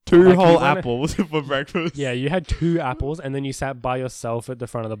 2 Like, whole you wanna- apples for breakfast. Yeah, you had 2 apples, and then you sat by yourself at the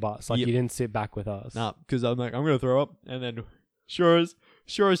front of the bus. Like Yep. you didn't sit back with us. Nah, because I'm like, I'm gonna throw up, and then sure as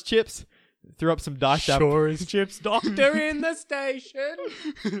chips, threw up some diced apples. Sure as chips, doctor in the station.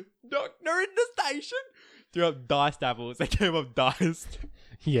 Doctor in the station. Threw up diced apples. They came up diced.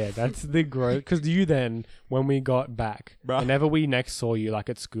 Yeah, that's the growth. Because you then, when we got back, Bruh. whenever we next saw you, like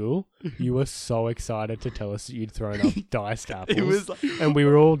at school, you were so excited to tell us that you'd thrown up diced apples. It was like, and we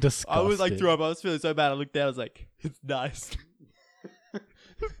were all disgusted. I was like threw up. I was feeling so bad. I looked down. I was like, it's diced.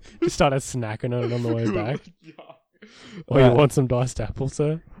 Just started snacking on it on the way back. Yeah. Oh, you Alright. want some diced apples,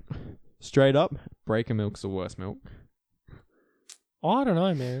 sir? Straight up, Breaker milk's the worst milk. Oh, I don't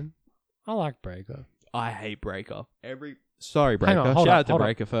know, man. I like Breaker. I hate Breaker. Sorry, Breaker. Hang on, hold Shout up, out to hold up.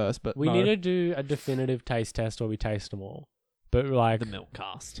 Breaker first, but We no, need to do a definitive taste test where we taste them all. But like, the milk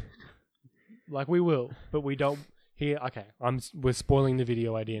cast. like we will, but we don't. Here, okay. We're spoiling the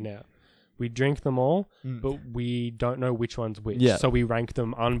video idea now. We drink them all, but we don't know which one's which. Yeah. So we rank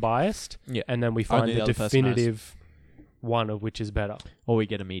them unbiased, Yeah. and then we find Only the the other person knows. definitive one of which is better. Or we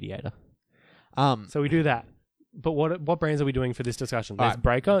get a mediator. So we do that. But what brands are we doing for this discussion? There's Alright,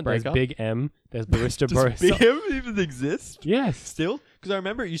 Breaker, Breaker. there's Big M, there's Barista Does Bros. BM even exist? Yes. Still? Because I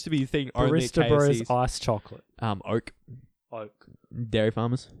remember it used to be a thing only at Barista Bros KFC's. iced chocolate. Oak. Oak. Dairy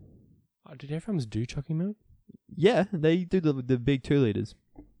Farmers. Did Dairy Farmers do chocolate milk? Yeah, they do the big 2 liters.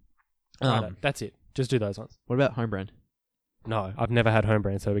 Righto, that's it. Just do those ones. What about home brand? No, I've never had home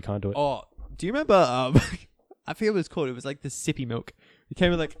brand, so we can't do it. Oh, do you remember? I forget what it was called. It was like the sippy milk. It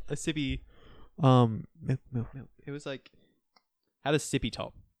came with like a sippy, milk. It was like had a sippy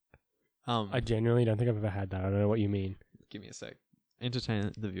top. I genuinely don't think I've ever had that. I don't know what you mean. Give me a sec.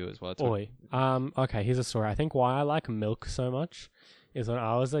 Entertain the viewers while I talk. Oi. Okay, here's a story. I think why I like milk so much is when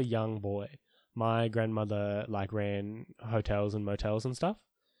I was a young boy, my grandmother like ran hotels and motels and stuff,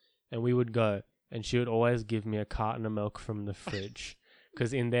 and we would go, and she would always give me a carton of milk from the fridge,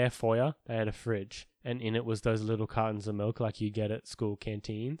 because in their foyer they had a fridge, and in it was those little cartons of milk like you get at school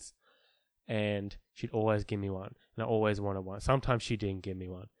canteens, and she'd always give me one, and I always wanted one. Sometimes she didn't give me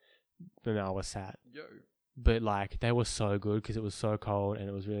one, but I was sad. Yo. But like they were so good because it was so cold and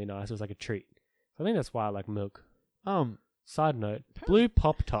it was really nice. It was like a treat. So I think that's why I like milk. Side note: blue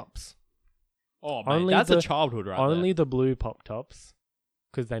Pop Tops. Oh man, Only that's the- a childhood right Only the blue Pop Tops,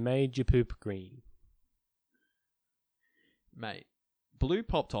 because they made your poop green. there. Mate. Blue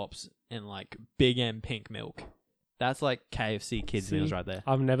Pop Tops and like Big M pink milk. That's like KFC kids See, meals right there.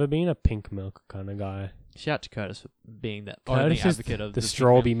 I've never been a pink milk kind of guy. Shout out to Curtis for being that only Curtis is advocate of the pink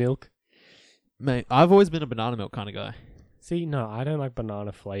strawberry milk. Mate, I've always been a banana milk kind of guy. See, no, I don't like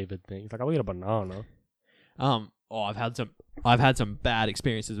banana flavored things. Like I'll eat a banana. I've had some bad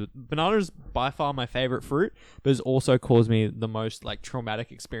experiences with bananas. By far my favorite fruit, but it's also caused me the most like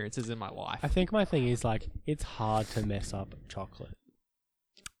traumatic experiences in my life. I think my thing is like it's hard to mess up chocolate.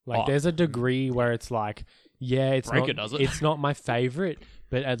 Like Oh. there's a degree where it's like, yeah, Breaker does it. it's not my favorite,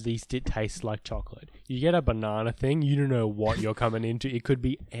 but at least it tastes like chocolate. You get a banana thing, you don't know what you're coming into. It could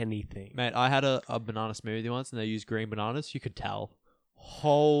be anything. Mate, I had a banana smoothie once, and they used green bananas. You could tell.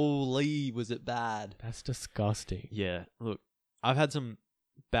 Holy, was it bad? That's disgusting. Yeah, look, I've had some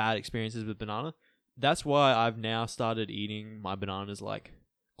bad experiences with banana. That's why I've now started eating my bananas like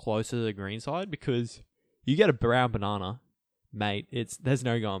closer to the green side, because you get a brown banana, mate, there's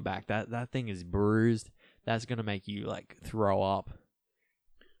no going back. That thing is bruised. That's gonna make you like throw up.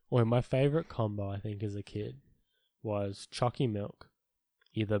 Well, my favorite combo, I think, as a kid was Chalky Milk,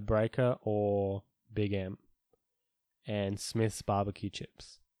 either Breaker or Big M, and Smith's barbecue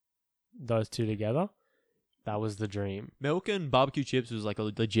chips. Those two together, that was the dream. Milk and barbecue chips was like a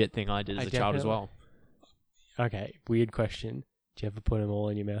legit thing I did as a child as well. Okay, weird question. Do you ever put them all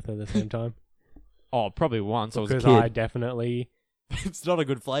in your mouth at the same time? Oh, probably once I was a Because kid. I definitely, It's not a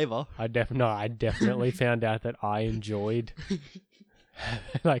good flavor. I definitely found out that I enjoyed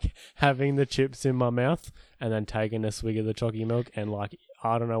like having the chips in my mouth and then taking a swig of the chalky milk, and like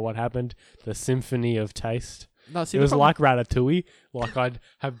I don't know what happened, the symphony of taste. No, see, It was like Ratatouille. Like I'd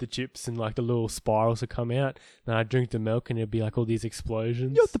have the chips and like the little spirals would come out, then I'd drink the milk and it'd be like all these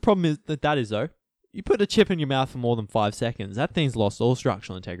explosions. You know what the problem is that is though? You put a chip in your mouth for more than 5 seconds, that thing's lost all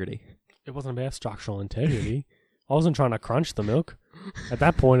structural integrity. It wasn't about structural integrity. I wasn't trying to crunch the milk. At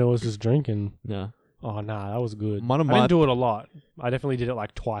that point, it was just drinking. Yeah. Oh, nah, that was good. One of I my- didn't do it a lot. I definitely did it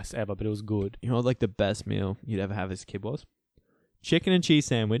like twice ever, but it was good. You know what, like the best meal you'd ever have as a kid was? Chicken and cheese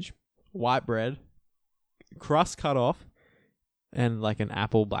sandwich, white bread, crust cut off, and like an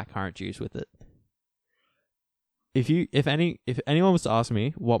apple blackcurrant juice with it. If anyone was to ask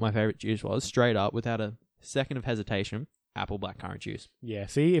me what my favorite juice was, straight up, without a second of hesitation, apple blackcurrant juice. Yeah,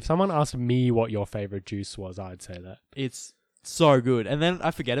 see, if someone asked me what your favorite juice was, I'd say that. It's so good. And then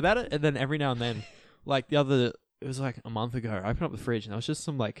I forget about it, and then every now and then, like it was like a month ago, I opened up the fridge and there was just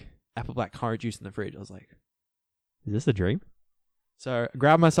some like apple blackcurrant juice in the fridge. I was like, is this a dream? So I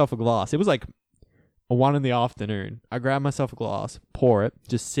grabbed myself a glass. It was like 1 PM. I grabbed myself a glass, pour it,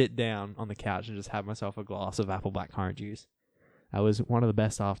 just sit down on the couch and just have myself a glass of apple blackcurrant juice. That was one of the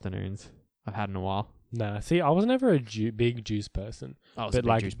best afternoons I've had in a while. Nah, see, I was never a big juice person. I was But a big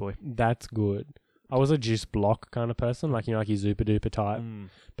like- juice boy. That's good. I was a juice block kind of person, like, you know, like your Zupa Duper type,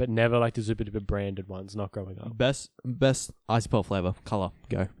 but never like the Zupa Duper branded ones, not growing up. Best icy pulp flavor, color,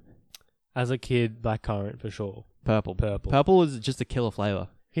 go. As a kid, blackcurrant for sure. Purple. Purple. Purple is just a killer flavor.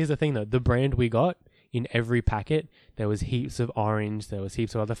 Here's the thing though, the brand we got, in every packet, there was heaps of orange, there was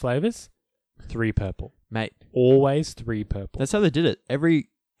heaps of other flavors. 3 purple. Mate, Always 3 purple. that's how they did it. Every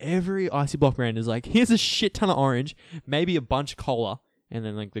icy block brand is like, here's a shit ton of orange, maybe a bunch of cola, and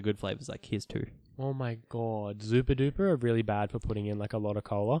then like the good flavors like, here's 2. Oh my god. Zupa Duper are really bad for putting in like a lot of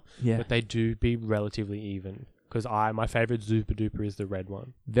cola, Yeah. but they do be relatively even. Because my favorite Zupa Duper is the red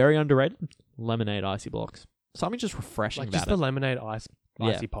one. Very underrated. Lemonade icy blocks. Something just refreshing Like about just the it. lemonade Yeah.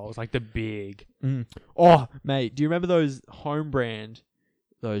 icy poles, like the big. Oh, mate, do you remember those home brand,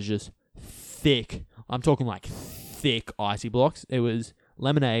 those just thick, I'm talking like thick icy blocks? It was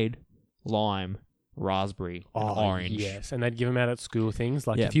lemonade, lime, raspberry, and orange. Yes, and they'd give them out at school things.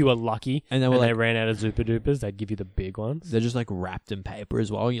 Like Yeah. if you were lucky And they and were they like, ran out of Zupa Dupers, they'd give you the big ones. they're just like wrapped in paper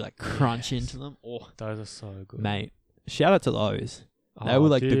as well. You like crunch Yes. into them. Oh, Those are so good. mate, shout out to those. They Oh, were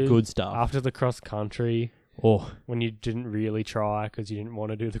like the dude, good stuff. After the cross country, Oh, when you didn't really try because you didn't want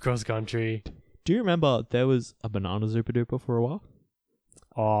to do the cross country. do you remember there was a banana Zupa Duper for a while?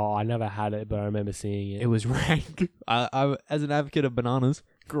 Oh, I never had it, but I remember seeing it. It was rank. I as an advocate of bananas,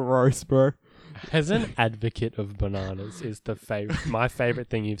 gross, bro. As an advocate of bananas, is my favorite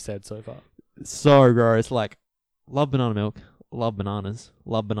thing you've said so far. So gross. Like, love banana milk, love bananas,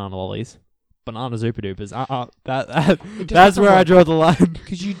 love banana lollies, banana Zupa Dupers. That's where I draw the line.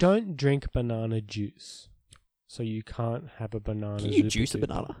 Because you don't drink banana juice, so you can't have a banana. Can you Zupa juice a Duper.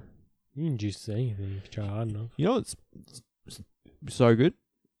 banana? You can juice anything if you try hard enough. You know it's so good.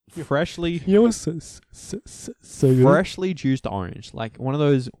 Freshly, You know what's so good? freshly juiced orange, like one of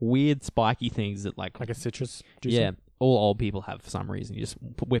those weird spiky things that like Like a citrus juice. yeah, all old people have for some reason. You just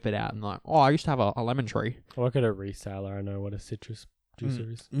whip it out and like, oh, I used to have a lemon tree. I work at a reseller. I know what a citrus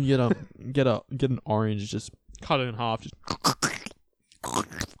juiceries. Get an orange, just cut it in half. Just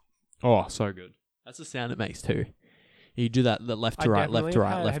oh, so good. That's the sound it makes too. You do that the left to right, left to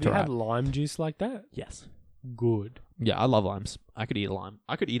right, left to right. Have you had lime juice like that? Yes. Good. Yeah, I love limes. I could eat a lime.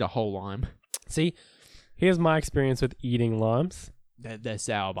 I could eat a whole lime. See, here's my experience with eating limes. They're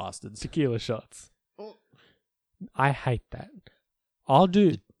sour bastards. Tequila shots. I hate that. I'll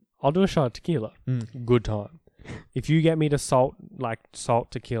do a shot of tequila. Good time. If you get me to salt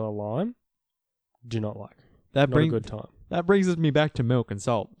tequila lime, do not like. Not a good time. That brings me back to milk and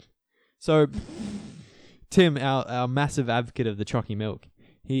salt. So, Tim, our massive advocate of the chalky milk,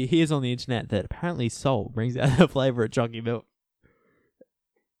 he hears on the internet that apparently salt brings out the flavor of chalky milk.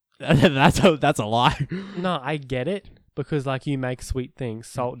 That's a lie. No, I get it. Because like you make sweet things,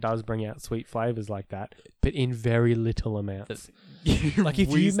 salt does bring out sweet flavors like that, but in very little amounts. Like if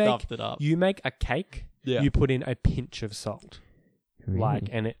you make a cake, you put in a pinch of salt, Really?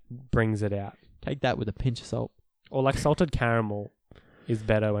 and it brings it out. Take that with a pinch of salt. Or like salted caramel is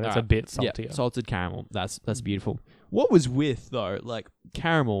better when it's a bit saltier. Yeah, salted caramel. That's beautiful. What was with though, like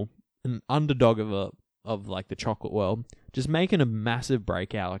caramel, an underdog of like the chocolate world, just making a massive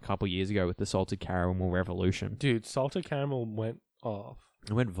breakout a couple years ago with the salted caramel revolution. Dude, salted caramel went off.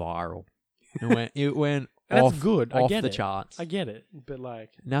 It went viral. It went That's off, good. I off get the it. charts. I get it, but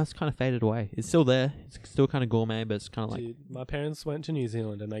like Now it's kind of faded away. It's still there. It's still kind of gourmet, but it's kind of like dude, my parents went to New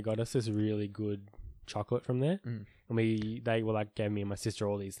Zealand and they got us this really good chocolate from there. Mm. And they were like gave me and my sister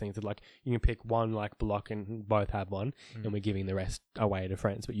all these things that like you can pick one like block and both have one, and we're giving the rest away to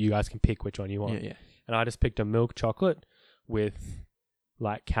friends, but you guys can pick which one you want. yeah. And I just picked a milk chocolate with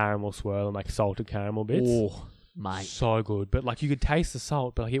like caramel swirl and like salted caramel bits. Oh, mate. So good. But like you could taste the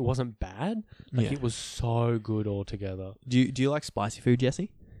salt, but like it wasn't bad. Like Yeah. it was so good altogether. Do you like spicy food,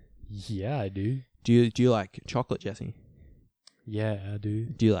 Jesse? Yeah, I do. Do you like chocolate, Jesse? Yeah, I do.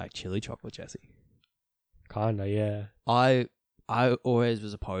 Do you like chili chocolate, Jesse? Kinda, yeah. I always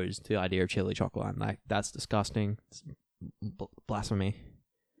was opposed to the idea of chili chocolate. I'm like, that's disgusting. It's blasphemy.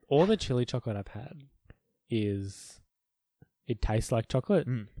 All the chili chocolate I've had it tastes like chocolate,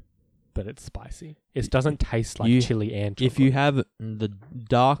 but it's spicy. It doesn't taste like chili and chocolate. If you have the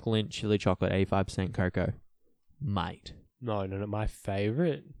dark Lindt chili chocolate, 85% cocoa, mate. No. My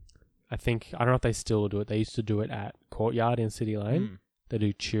favorite, I don't know if they still do it. They used to do it at Courtyard in City Lane. They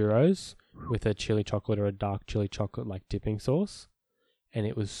do churros with a chili chocolate or a dark chili chocolate like dipping sauce, and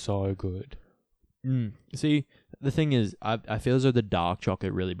it was so good. See, the thing is, I feel as though the dark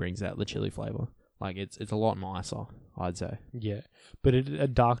chocolate really brings out the chili flavor. Like it's a lot nicer, I'd say. Yeah, but a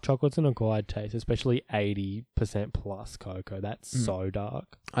dark chocolate's an acquired taste, especially 80% plus cocoa. That's so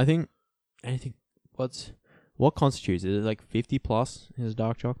dark. I think what constitutes it? Is it like 50 plus is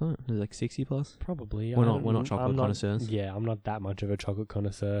dark chocolate? Is it like 60 plus? Probably. We're not chocolate connoisseurs. Yeah, I'm not that much of a chocolate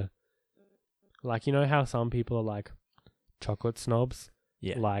connoisseur. Like, you know how some people are like chocolate snobs?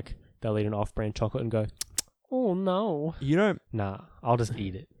 Yeah. Like, they'll eat an off-brand chocolate and go, oh no. You know, Nah, I'll just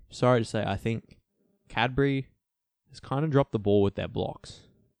eat it. sorry to say, I think Cadbury has kind of dropped the ball with their blocks.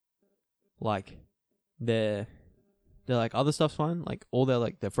 Like, they're like, other stuff's fine. Like, all their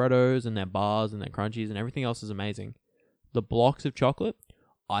Freddos and their bars and their crunchies and everything else is amazing. The blocks of chocolate,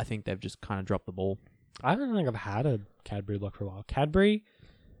 I think they've just kind of dropped the ball. I don't think I've had a Cadbury block for a while. Cadbury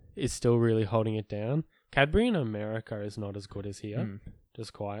is still really holding it down. Cadbury in America is not as good as here,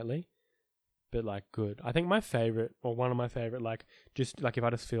 just quietly. But, like, good. I think my favorite, or one of my favorite, like, just, like, if I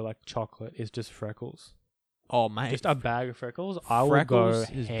just feel like chocolate, is just Freckles. Oh, mate. Just a bag of Freckles. Freckles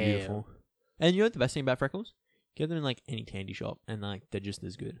is beautiful. And you know what the best thing about Freckles? Get them in, like, any candy shop, and, like, they're just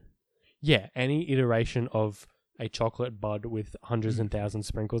as good. Yeah, any iteration of a chocolate bud with hundreds and thousands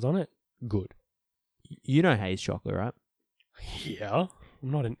sprinkles on it, good. You know Haze chocolate, right? Yeah.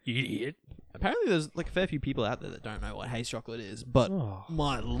 I'm not an idiot. Apparently there's, like, a fair few people out there that don't know what Haze chocolate is, but Oh,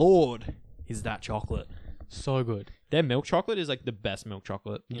 my lord, is that chocolate. so good. Their milk chocolate is, like, the best milk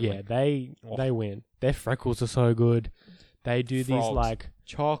chocolate. Yeah, they win. Their Freckles are so good. They do these, Frogs. like...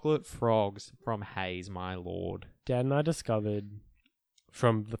 Chocolate frogs from Haze, my lord. Dad and I discovered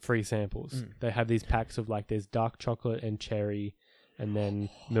from the free samples, they have these packs of, like, there's dark chocolate and cherry, and then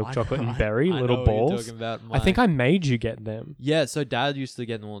milk chocolate and berry, little balls. I think I made you get them. Yeah, so Dad used to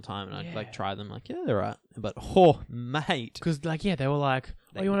get them all the time, and I'd, like, try them. Like, yeah, they're right. But, oh, mate. Because, like, yeah, they were like,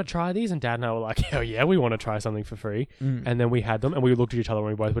 oh, you want to try these? And Dad and I were like, hell yeah, we want to try something for free. And then we had them, and we looked at each other, and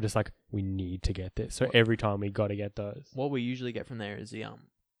we both were just like, we need to get this. So every time we got to get those. What we usually get from there is the,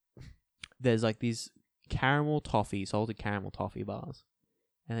 there's, like, these salted caramel toffee bars.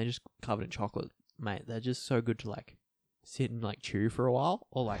 And they're just covered in chocolate. Mate, they're just so good to, like, sit and, like, chew for a while.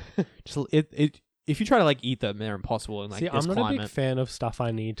 Or, like, just, if you try to like eat them, they're impossible in like See, this I'm not climate. a big fan of stuff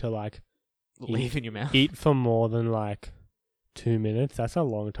I need to like Leave in your mouth. eat for more than like 2 minutes. That's a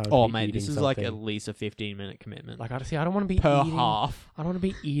long time. Oh to be mate, eating this is like at something. least a 15-minute commitment. Like I don't want to be per eating. half. I don't want to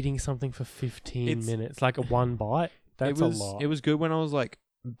be eating something for 15 It's- minutes. Like one bite. That's it was, a lot. It was good when I was like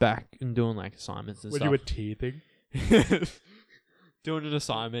back and doing like assignments and when stuff. you were teething. Doing an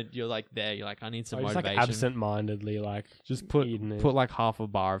assignment, you're like there. You're like, I need some I just like motivation. absent-mindedly like Just put eating it. like half a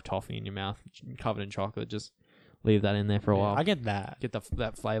bar of toffee in your mouth, covered in chocolate. Just leave that in there for a Yeah, while. I get that. Get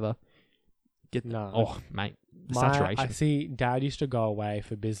that flavor. Get No. oh mate, the I saturation. see Dad used to go away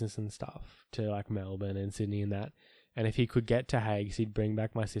for business and stuff to like Melbourne and Sydney and that. And if he could get to Hagues, he'd bring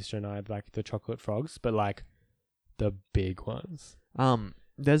back my sister and I like the chocolate frogs, but like the big ones.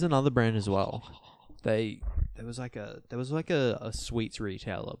 There's another brand as well. There was like a sweets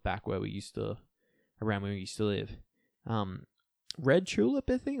retailer back where we used to live. Red Tulip,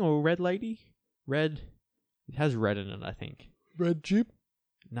 I think, or Red Lady. Red. It has red in it, I think. Red Tube?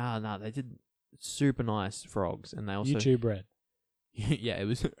 Nah, they did super nice frogs, and they also YouTube Red. yeah, it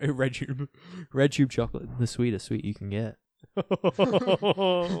was a red tube chocolate, the sweetest sweet you can get.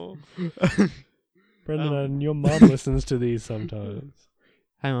 Brendan, your mum listens to these sometimes.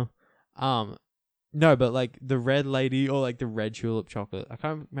 Hang on. No, but like the Red Lady or like the Red Tulip chocolate. I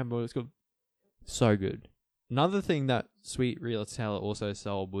can't remember what it's called. So good. Another thing that sweet retailer also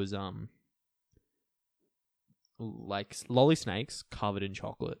sold was like lolly snakes covered in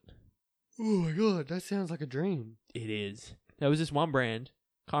chocolate. Oh my god, that sounds like a dream. It is. There was this one brand.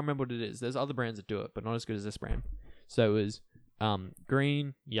 Can't remember what it is. There's other brands that do it, but not as good as this brand. So it was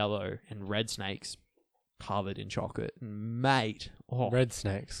green, yellow, and red snakes covered in chocolate. Mate. Oh, Red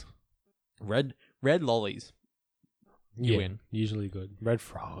snakes. red lollies. You win. Usually good. Red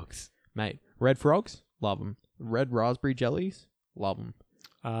frogs. Mate. Red frogs? Love them. Red raspberry jellies? Love them.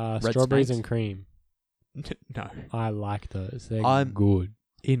 Strawberries snakes? and cream. No. I like those. They're I'm- good.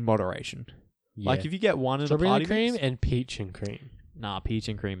 In moderation. Yeah. Like if you get one in a strawberry party and cream mix, and peach and cream. nah, peach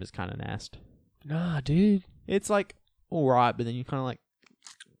and cream is kind of nasty. Nah, dude. It's like alright, but then you kind of like,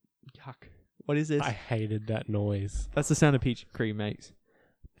 yuck. What is this? I hated that noise. That's the sound a peach and cream makes.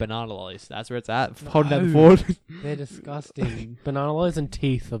 Banana lollies. That's where it's at. Holding down the No. fort. They're disgusting. Banana lollies and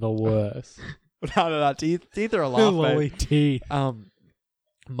teeth are the worst. no. Teeth are a laugh, Lolly mate. teeth.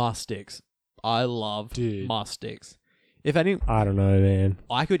 Mustics. I love Dude. mustics. If any, I don't know, man.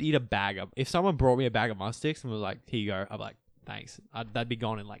 I could eat a bag of. If someone brought me a bag of mustics and was like, "Here you go," I'm like, "Thanks." That'd be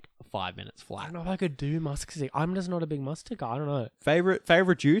gone in like 5 minutes I flat. don't know if I could do mustic. I'm just not a big mustic guy. I don't know.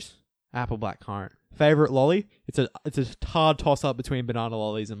 Favorite juice? Apple black currant. Favorite lolly? It's a hard toss up between banana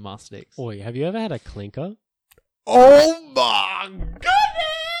lollies and mustics. Oi, have you ever had a clinker? Oh my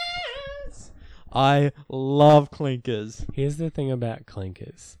goodness! I love clinkers. Here's the thing about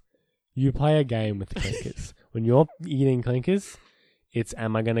clinkers. You play a game with clinkers. When you're eating clinkers, it's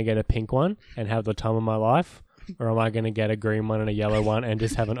am I going to get a pink one and have the time of my life? Or am I going to get a green one and a yellow one and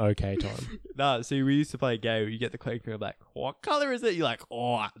just have an okay time? No, see, we used to play a game where you get the clinker, like, what color is it? You're like,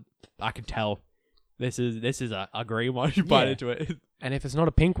 oh, I can tell. This is a green one. You bite Yeah. into it. And if it's not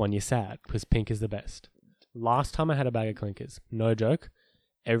a pink one, you're sad because pink is the best. Last time I had a bag of clinkers, no joke,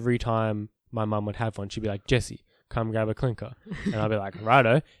 every time my mum would have one, she'd be like, Jesse, come grab a clinker. And I'd be like,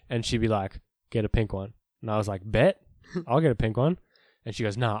 righto. And she'd be like, get a pink one. And I was like, bet, I'll get a pink one. And she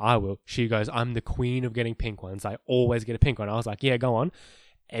goes, nah, I will. She goes, I'm the queen of getting pink ones. I always get a pink one. I was like, yeah, go on.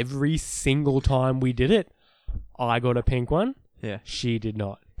 Every single time we did it, I got a pink one. Yeah. She did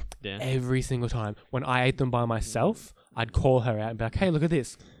not. Yeah. Every single time. When I ate them by myself, I'd call her out and be like, hey, look at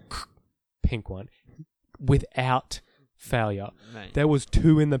this. Pink one. Without failure. Mate. There was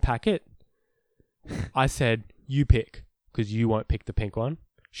 2 in the packet. I said, you pick, because you won't pick the pink one.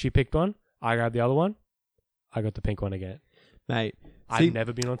 She picked one. I grabbed the other one. I got the pink one again. Mate. I've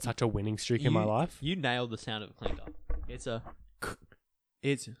never been on such a winning streak in my life. You nailed the sound of a clinker. It's a...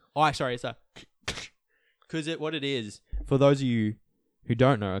 Because what it is, for those of you who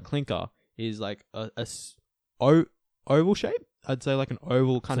don't know, a clinker is like oval shape. I'd say like an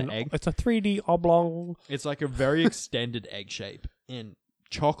oval kind of egg. It's a 3D oblong. It's like a very extended egg shape. And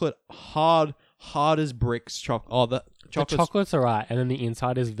chocolate, hard as bricks. The chocolate's alright, and then the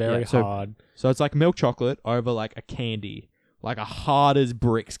inside is very hard. So it's like milk chocolate over like a candy. Like a hard as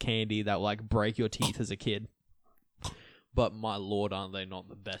bricks candy that will like break your teeth as a kid. But my lord, aren't they not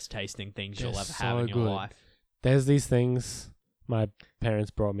the best tasting things you'll They're ever have so in your good. life? There's these things my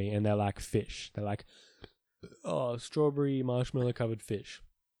parents brought me, and they're like fish. They're like, oh, strawberry marshmallow covered fish.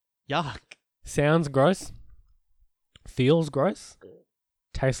 Yuck. Sounds gross. Feels gross.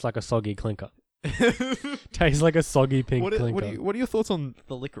 Tastes like a soggy clinker. Tastes like a soggy pink clinker. What are your thoughts on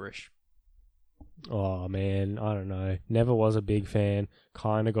the licorice? Oh man, I don't know. Never was a big fan.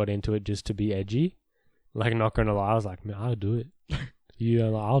 Kind of got into it just to be edgy. Like, not gonna lie, I was like, man, I'll do it. Yeah,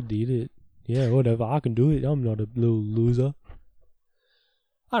 like, I'll eat it. Yeah, whatever. I can do it. I'm not a little loser.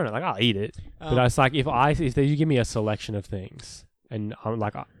 I don't know. Like, I'll eat it. But I was like, if you give me a selection of things, and I'm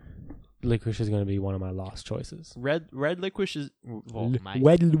like, licorice is going to be one of my last choices. Red licorice is mate.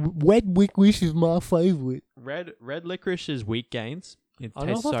 Red licorice is my favorite. Red licorice is weak gains. It I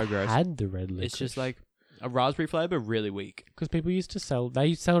tastes don't know so if gross. I've had the red licorice. It's just like a raspberry flavor, really weak. Because people used to sell. They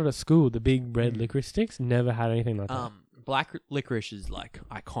used to sell it at school. The big red licorice sticks. Never had anything like that. Black licorice is like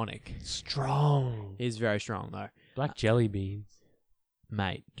iconic. Strong. It's very strong though. Black jelly beans.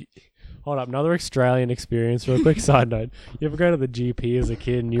 Mate. Hold up, another Australian experience. Real quick side note: you ever go to the GP as a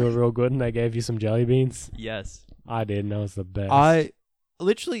kid and you were real good and they gave you some jelly beans? Yes. I did, and that was the best. I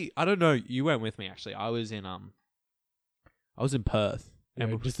don't know. You went with me actually. I was in Perth. Yeah,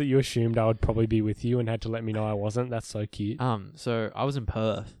 just that you assumed I would probably be with you and had to let me know I wasn't. That's so cute. So I was in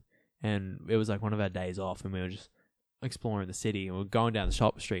Perth, and it was like one of our days off, and we were just exploring the city, and we were going down the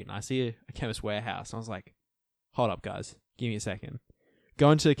shop street, and I see a Chemist Warehouse, and I was like, "Hold up, guys, give me a second."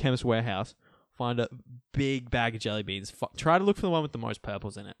 Go into the Chemist Warehouse, find a big bag of jelly beans. Try to look for the one with the most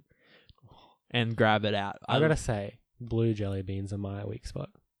purples in it, and grab it out. I gotta say, blue jelly beans are my weak spot.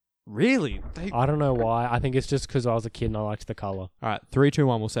 Really? I don't know why. I think it's just because I was a kid and I liked the color. All right, 3, 2,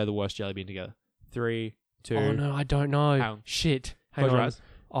 1. We'll say the worst jelly bean together. 3, 2. Oh no, I don't know. Hang on. Shit. Close Hang your on. eyes.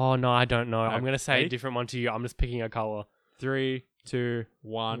 Oh no, I don't know. No. I'm gonna say Ready? a different one to you. I'm just picking a color. 3, 2,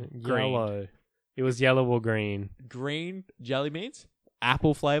 1. Green. Yellow. It was yellow or green. Green jelly beans.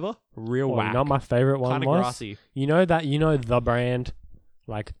 Apple flavor. Real Well, whack. not my favorite one Kind of was. grassy. You know the brand,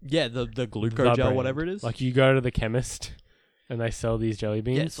 like Yeah, the the glucogel, brand. whatever it is. Like you go to the chemist, and they sell these jelly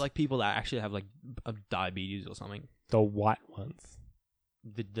beans. Yeah, it's like people that actually have like diabetes or something. the white ones.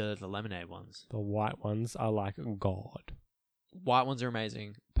 The lemonade ones. The white ones are like God. White ones are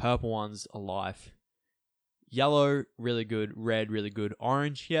amazing. Purple ones are life. Yellow, really good. Red, really good.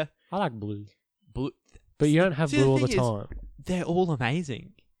 Orange, yeah. I like blue, Blue. but you don't have See, blue the all the thing is- time, They're all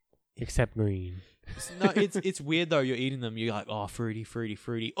amazing. except green. No, it's weird though. You're eating them. You're like, oh, fruity, fruity,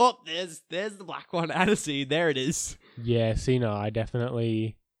 fruity. Oh, there's the black one. Aniseed. There it is. Yeah, see, no, I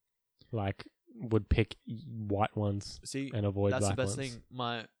definitely would pick white ones See, and avoid that's black the best ones. thing.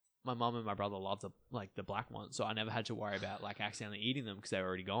 My mum and my brother loved the black ones, so I never had to worry about like accidentally eating them because they were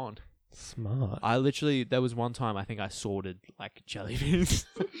already gone. Smart. There was one time I think I sorted like jelly beans,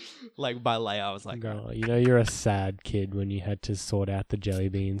 like by layer. I was like, Girl, you know you're a sad kid when you had to sort out the jelly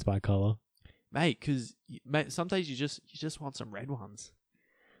beans by color. mate, because sometimes you just want some red ones,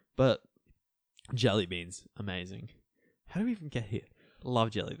 but jelly beans, amazing. How do we even get here?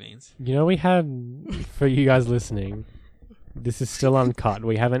 Love jelly beans. You know, we had, for you guys listening, this is still uncut.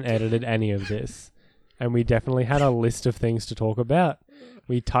 We haven't edited any of this. And we definitely had a list of things to talk about.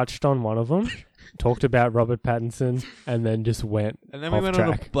 We touched on one of them, talked about Robert Pattinson, and then just went And then off we went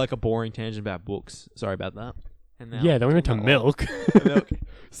track. on a boring tangent about books. Sorry about that. And now Yeah, then we went to talking milk. about milk.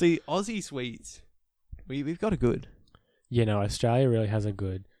 See, Aussie sweets, we've got a good You know, Australia really has a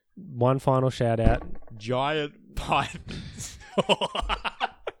good. One final shout out. giant pythons.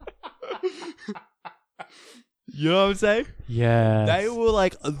 You know what I'm saying? Yeah. They were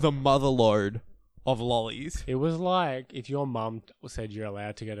like the mother lode of lollies. It was like if your mum said you're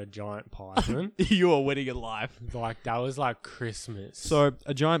allowed to get a giant python, You are winning in life. like that was like Christmas. So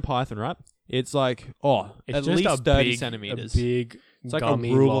a giant python, right? It's like it's at just least a 30 big, centimeters. A big It's like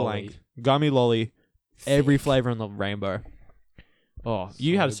gummy a ruler lolly. length gummy lolly, every Thick. flavor in the rainbow. Oh,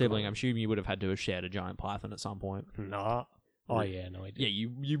 you had a So sibling. good. I'm assuming you would have had to have shared a giant python at some point. Nah. Oh yeah, no, I did. Yeah,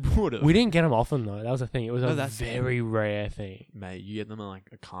 you would have. We didn't get them often though. That was the thing. It was No, a that's- very rare thing. Mate, you get them at like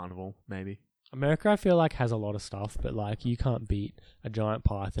a carnival, maybe. America, I feel like, has a lot of stuff, but like you can't beat a giant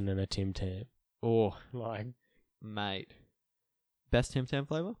python and a Tim Tam. Oh, Like mate. Best Tim Tam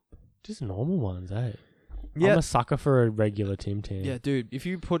flavor? just normal ones, eh? Yeah. I'm a sucker for a regular Tim Tam. Yeah, dude. If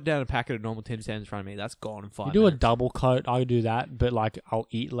you put down a packet of normal Tim Tams in front of me, that's gone in 5 You do a minutes. double coat, I do that, but like I'll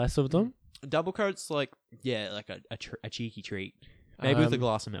eat less of them. Double coat's like, yeah, like a cheeky treat. Maybe with a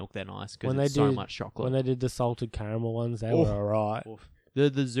glass of milk, they're nice because when it's they so did- much chocolate. When they did the salted caramel ones, they Oof. were alright. Oof. The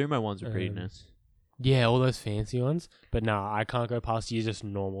Zumo ones are pretty Um, nice. Yeah, all those fancy ones. But nah, I can't go past you just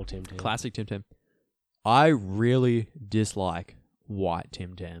normal Tim Tam. Classic Tim Tam. I really dislike white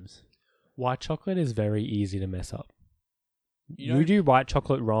Tim Tams. White chocolate is very easy to mess up. You You, know- do white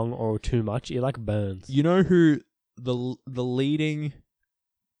chocolate wrong or too much, it like burns. You know who the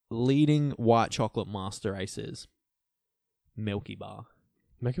leading white chocolate master race is? Milky Bar.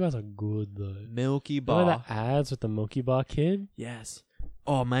 Milky Bars are good though. Milky Remember Bar. the ads with the Milky Bar kid? Yes.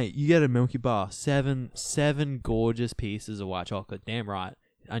 Oh, mate, you get a Milky Bar, seven gorgeous pieces of white chocolate. Damn right,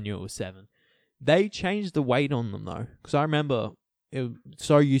 I knew it was 7. They changed the weight on them though, because I remember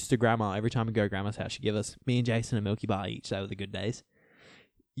so used to Grandma. Every time we go to Grandma's house, she'd give us, me and Jason, a Milky Bar each. They were the good days.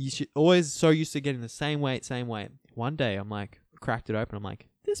 You should always so used to getting the same weight. One day, I'm like, cracked it open. I'm like,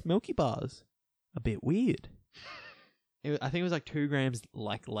 this Milky Bar's a bit weird. I think it was like 2 grams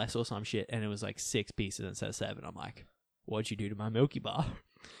like less or some shit, and it was like 6 pieces instead of 7. I'm like, what'd you do to my Milky Bar?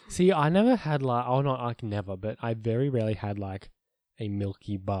 See, I never had like, oh, not like never, but I very rarely had like a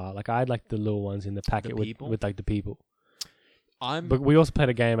Milky Bar. Like I had like the little ones in the packet with like the people. But we also played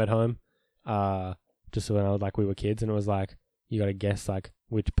a game at home, just when I was like we were kids, and it was like you got to guess like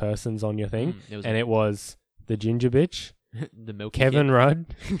which person's on your thing, it was the ginger bitch, the Milky Kevin kid.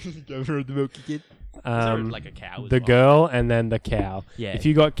 Rudd, Kevin Rudd, the Milky Kid. Like a cow. The girl, and then the cow. Yeah. If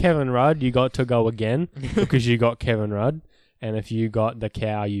you got Kevin Rudd, you got to go again because you got Kevin Rudd, and if you got the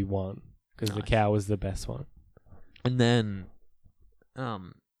cow, you won because the cow was the best one. And then,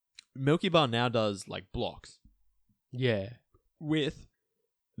 Milky Bar now does like blocks. Yeah.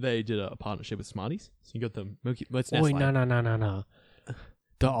 They did a partnership with Smarties, so you got the Milky. What's Wait, no.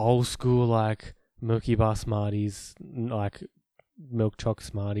 The old school like Milky Bar Smarties, like milk choc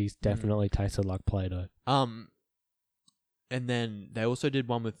Smarties, definitely tasted like Play-Doh. And then they also did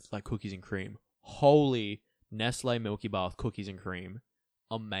one with like cookies and cream. Holy Nestle Milky Bar with cookies and cream,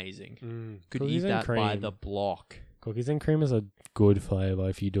 amazing. Could Cookies eat and that cream. by the block. Cookies and cream is a good flavor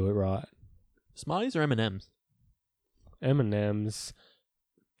if you do it right. Smarties or M&Ms? M&Ms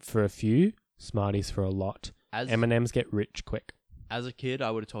for a few, Smarties for a lot. M&Ms get rich quick. As a kid, I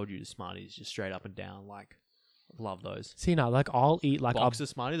would have told you the Smarties just straight up and down. Like, love those. See, no, like I'll eat like box of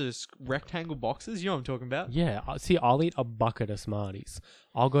Smarties, those rectangle boxes. You know what I'm talking about? Yeah. See, I'll eat a bucket of Smarties.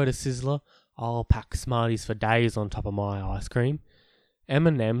 I'll go to Sizzler. I'll pack Smarties for days on top of my ice cream.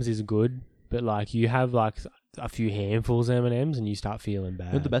 M&Ms is good, but like you have like a few handfuls of M&Ms and you start feeling bad.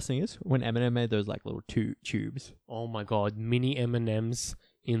 You know what the best thing is? When M&M made those like little tubes. Oh my god, mini M&Ms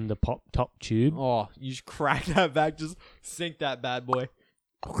in the pop top tube. Oh, you just crack that back, just sink that bad boy.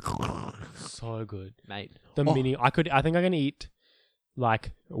 So good, mate. The mini, I think I can eat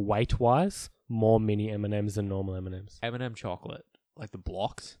like weight wise more mini M&Ms than normal M&Ms. M&M chocolate, like the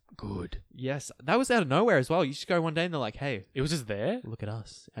blocks. Good. Yes, that was out of nowhere as well. You just go one day and they're like, "Hey, it was just there. Look at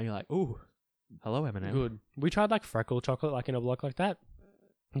us," and you're like, "Ooh, hello M&M." Good. We tried like freckle chocolate, like in a block like that.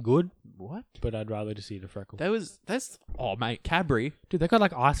 Good. What? But I'd rather just eat a freckle. Mate, Cadbury. Dude, they got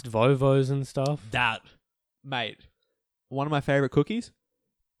like iced Vovos and stuff. Mate, one of my favorite cookies.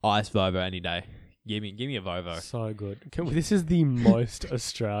 Iced Vovo any day. Give me a Vovo. So good. This is the most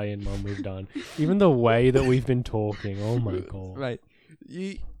Australian one we've done. Even the way that we've been talking. Oh my god. Right.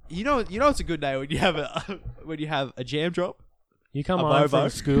 You know it's a good day when you have a jam drop. You come home from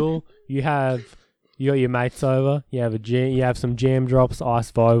school. You got your mates over. You have some jam drops,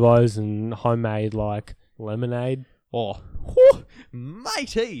 iced Vovos, and homemade like lemonade.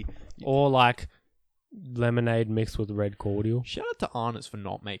 Matey. Or like lemonade mixed with red cordial. Shout out to Arnott's for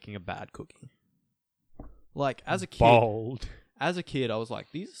not making a bad cookie. Like as a kid, I was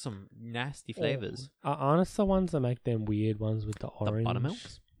like, these are some nasty flavors. Are Arnott's the ones that make them weird ones with the orange? The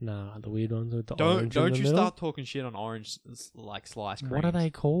buttermilks? Nah, the weird ones with the orange. Don't you start talking shit on orange like slice cream. What are they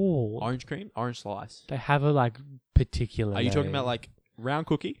called? Orange cream, orange slice. They have a like particular. Are you talking about like round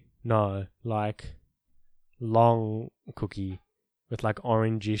cookie? No, like long cookie with like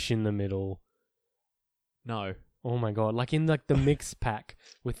orangish in the middle. No. Oh my god! Like in like the mix pack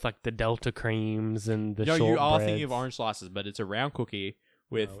with like the Delta creams and the shortbreads. You are thinking of orange slices, but it's a round cookie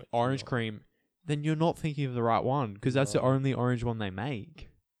with orange cream. Then you're not thinking of the right one because that's the only orange one they make.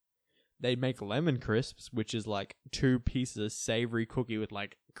 They make lemon crisps, which is like 2 pieces of savory cookie with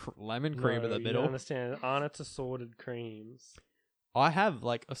like lemon cream in the middle. You don't understand. Arnott's assorted creams. I have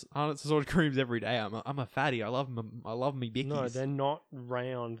like Arnott's assorted creams every day. I'm a fatty. I love me bickies. No, they're not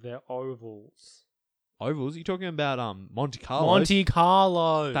round. They're ovals. Ovals? You talking about Monte Carlo? Monte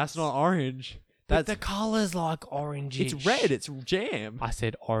Carlo. That's not orange. But the colour's like orangish. It's red. It's jam. I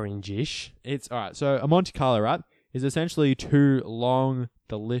said orangish. It's alright. So a Monte Carlo, right, is essentially 2 long,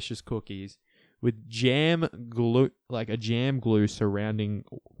 delicious cookies with jam glue, like a jam glue surrounding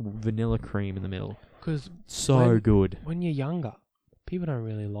vanilla cream in the middle. Because good. When you're younger, people don't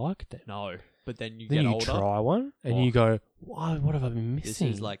really like that. No, but then you get older. Then you try one and you go, "Whoa, what have I been missing?"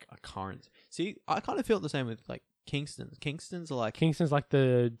 This is like a current. See, I kind of feel the same with like Kingston's. Kingston's like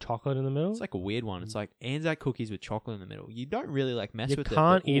the chocolate in the middle. It's like a weird one. It's like Anzac cookies with chocolate in the middle. You don't really like mess with it. You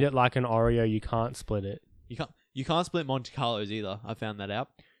can't eat it like an Oreo. You can't split it. You can't split Monte Carlos either. I found that out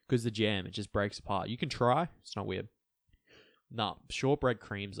because the jam, it just breaks apart. You can try. It's not weird. Nah, shortbread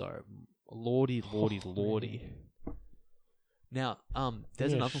creams though. Lordy. Now, there's Give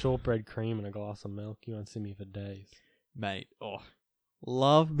me a another shortbread cream and a glass of milk. You won't see me for days. mate. Oh,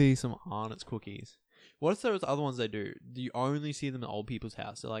 love me some Arnott's cookies. What's those other ones they do? Do you only see them at old people's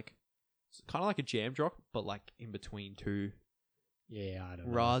house? They're like, it's kind of like a jam drop, but like in between two Yeah, I don't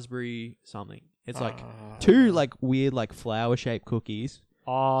know. raspberry something. It's like Ah. two like weird like flower shaped cookies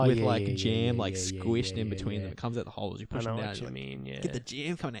Oh, with yeah, like yeah, jam yeah, like yeah, squished yeah, in yeah, between yeah. them. It comes out the holes. You I push know them down. what you Like, mean. Yeah. get the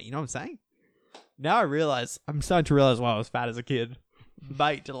jam coming out. You know what I'm saying? Now I realize I'm starting to realize why I was fat as a kid.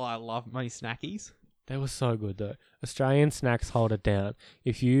 Mate, did I love my snackies? They were so good though. Australian snacks hold it down.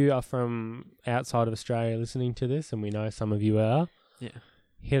 If you are from outside of Australia listening to this, and we know some of you are, Yeah.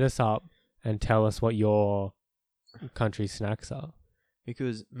 hit us up and tell us what your country's snacks are.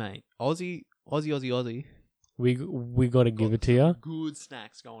 Because mate, Aussie. We got to give it to you. Good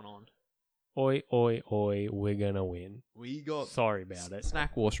snacks going on. Oi, oi, oi, we're going to win. We got Sorry about it.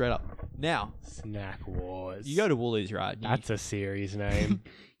 Snack War straight up. Now, Snack Wars. you go to Woolies, right? That's a series name.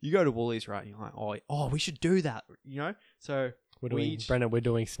 You go to Woolies, right? And you're like, oh, we should do that, you know? So We're We doing, each- Brendan, we're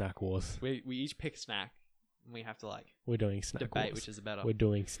doing Snack Wars. we each pick a snack, and we have to like We're doing Snack debate Wars. which is the better. We're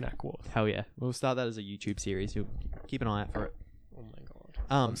doing Snack Wars. Hell yeah, we'll start that as a YouTube series. You'll keep an eye out for it. Oh my god.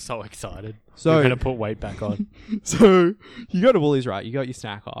 I'm Um, so excited. so We're going to put weight back on. so you go to Woolies, right? You got your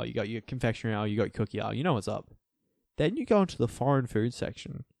snack aisle, you got your confectionery aisle, you got your cookie aisle. You know what's up. Then you go into the foreign food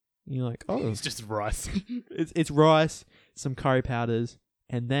section. And you're like, oh, It's just rice. it's rice, some curry powders,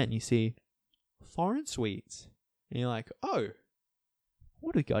 and then you see foreign sweets, and you're like, oh,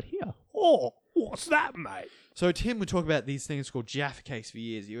 what do we got here? Oh, what's that, mate? So Tim would talk about these things called Jaffa cakes for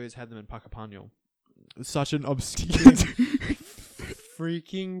years. He always had them in Puckapunyal. Such an obscure.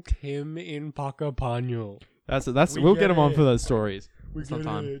 Freaking Tim in Puckapunyal. That's We we'll get get him on it. for those stories. We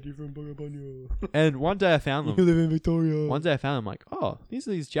Sometime. get it. You're from Puckapunyal. And one day I found You them. live in Victoria. One day I found them like, oh, these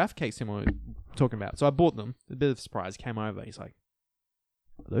are these Jaffa cakes Tim was talking about. So I bought them. A bit of a surprise. Came over. He's like,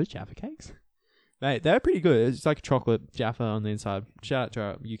 are those Jaffa cakes? Mate, they're pretty good. It's like a chocolate Jaffa on the inside. Shout out to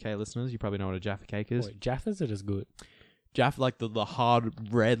our UK listeners. You probably know what a Jaffa cake is. Wait, Jaffas are just good. Jaffa, like the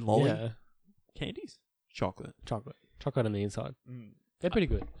hard red lolly Yeah. candies. Chocolate. Chocolate. Chocolate on the inside. They're pretty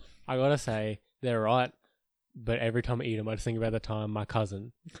good. I gotta say, they're right. But every time I eat them, I just think about the time my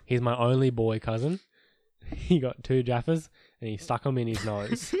cousin, he's my only boy cousin, he got 2 Jaffas and he stuck them in his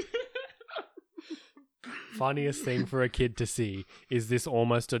nose. Funniest thing for a kid to see is this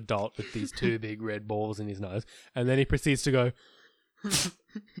almost adult with these 2 big red balls in his nose. And then he proceeds to go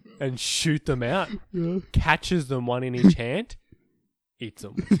and shoot them out. Catches them one in each hand. Eats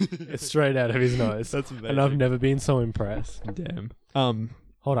them. It's straight out of his nose. That's amazing. And I've never been so impressed. Damn.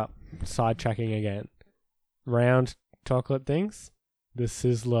 Hold up. Sidetracking again. Round chocolate things. The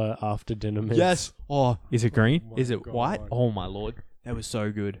Sizzler after dinner mints. Yes. Oh, is it green? Oh my Is it white? God. Oh my lord, that was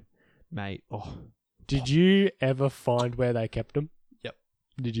so good, mate. Oh, Did you ever find where they kept them? Yep.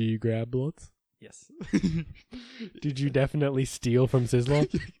 Did you grab lots? yes. Did you definitely steal from Sizzler?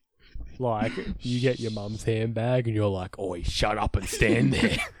 Like, you get your mum's handbag and you're like, oi, shut up and stand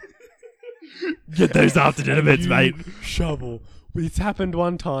there. Get those after dinner mints, mate. Shovel. It's happened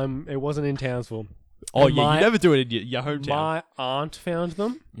one time. It wasn't in Townsville. Oh And yeah, my- you never do it in your hometown, My aunt found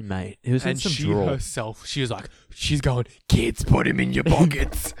them. mate. It was in And some she drawer. herself, she was like, she's going, kids, put him in your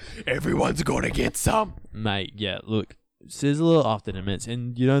pockets. Everyone's got to get some. Mate, yeah. Look, Sizzler after dinner mints,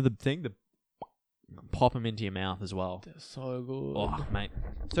 and you know the thing, pop them into your mouth as well. They're so good. Oh, mate.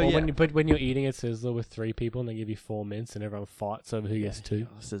 So Or yeah, when you're eating at Sizzler with 3 people and they give you 4 mints and everyone fights over who gets 2.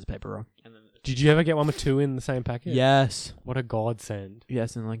 scissors paper rock. And then Did you ever get one with 2 in the same packet? yes, What a godsend.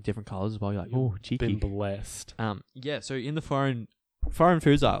 yes, and like different colors as well. You're like, You've oh, cheeky. Been blessed. Yeah. So in the foreign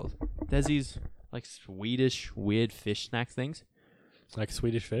foods aisle, there's these like Swedish weird fish snack things. Like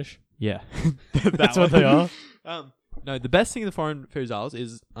Swedish fish. Yeah, That's what they are. No, the best thing in the foreign foods aisles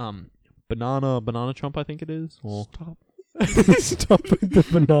is banana chomp, I think it is. Or Stop. Stop with the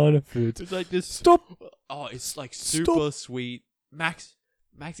banana foods. it's like this. Stop. Oh, it's like super sweet. Maxi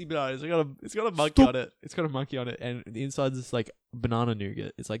bananas. It's got a monkey Stop. on it. It's got a monkey on it, and the inside's this like banana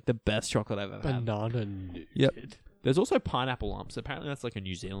nougat. It's like the best chocolate I've ever had. Banana nougat. Yep. There's also pineapple lumps. Apparently, that's like a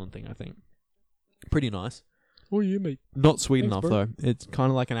New Zealand thing. I think. Pretty nice. Oh, yeah, mate. Not sweet Thanks, enough bro. though. It's kind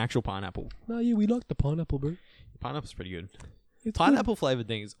of like an actual pineapple. No, yeah, we like the pineapple, bro. Pineapple's pretty good. It's Pineapple flavored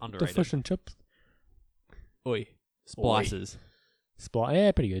things good. The underrated. fish and chips. Oi. Splices.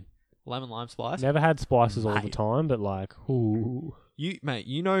 Yeah, pretty good. Lemon lime splice. Never had spices all the Mate. time, but like, ooh. Mate,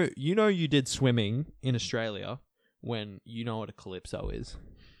 you know you did swimming in Australia when you know what a calypso is.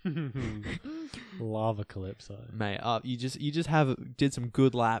 Lava calypso. Mate, you just did some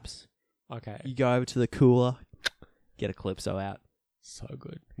good laps. Okay. You go over to the cooler, Get a Calypso out. So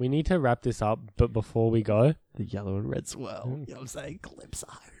good. We need to wrap this up, but before we go, The yellow and red swirl. You know what I'm saying? Calypso.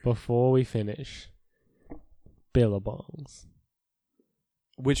 before we finish, Billabongs.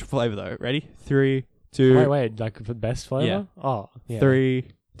 Which flavour though? Ready? 3, 2, Wait, like the best flavor? Yeah. Oh, yeah. 3,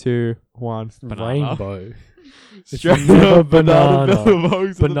 2, 1. Banana. Rainbow. Straight never up banana. banana. Billabongs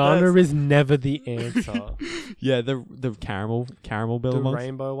are the Banana best. is never the answer. Yeah, the caramel The Billabongs.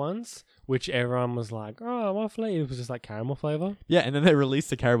 rainbow ones, which everyone was like, oh, what flavor? It was just like caramel flavor. Yeah, and then they released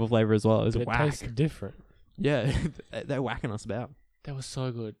the caramel flavour as well. It was But it whack. tastes different. Yeah, they're whacking us about. They were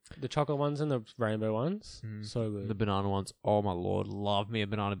so good. The chocolate ones and the rainbow ones, so good. The banana ones, oh my lord, love me a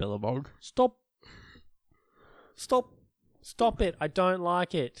banana Billabong. Stop it. I don't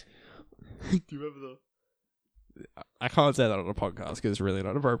like it. Do you remember the... I can't say that on a podcast because it's really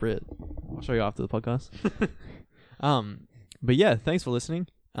not appropriate. I'll show you after the podcast. But yeah, thanks for listening.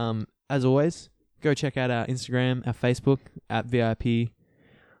 As always, go check out our Instagram, our Facebook at VIP_pass_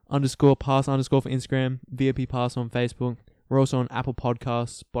 for Instagram, VIP Pass on Facebook. We're also on Apple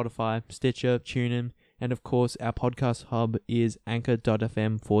Podcasts, Spotify, Stitcher, TuneIn, and of course, our podcast hub is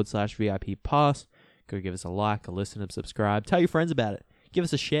anchor.fm/VIP Pass. Go give us a like, a listen, and subscribe. Tell your friends about it. Give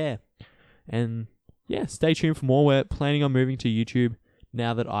us a share. And yeah, stay tuned for more. We're planning on moving to YouTube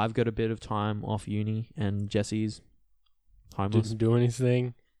now that I've got a bit of time off uni and Jesse's homeless. Didn't do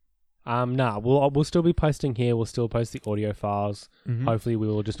anything. We'll still be posting here. We'll still post the audio files. Mhm. Hopefully, we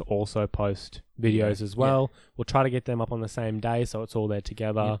will just also post videos as well. We'll try to get them up on the same day, so it's all there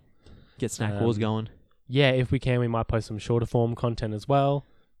together. Get snack wars going. Yeah, if we can, we might post some shorter form content as well.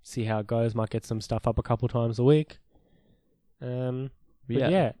 See how it goes. Might get some stuff up a couple times a week. But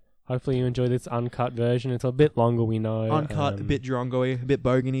yeah, hopefully you enjoy this uncut version. It's a bit longer, we know. Uncut, a bit drongo-y, a bit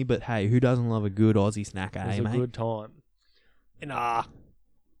bogany, but hey, who doesn't love a good Aussie snack, It was a mate? good time. And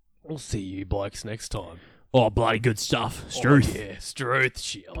we'll see you blokes next time. Oh, bloody good stuff. Struth. Oh, yeah, Struth,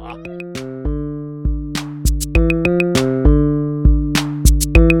 Sheila.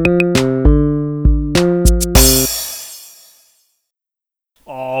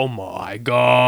 Oh my god.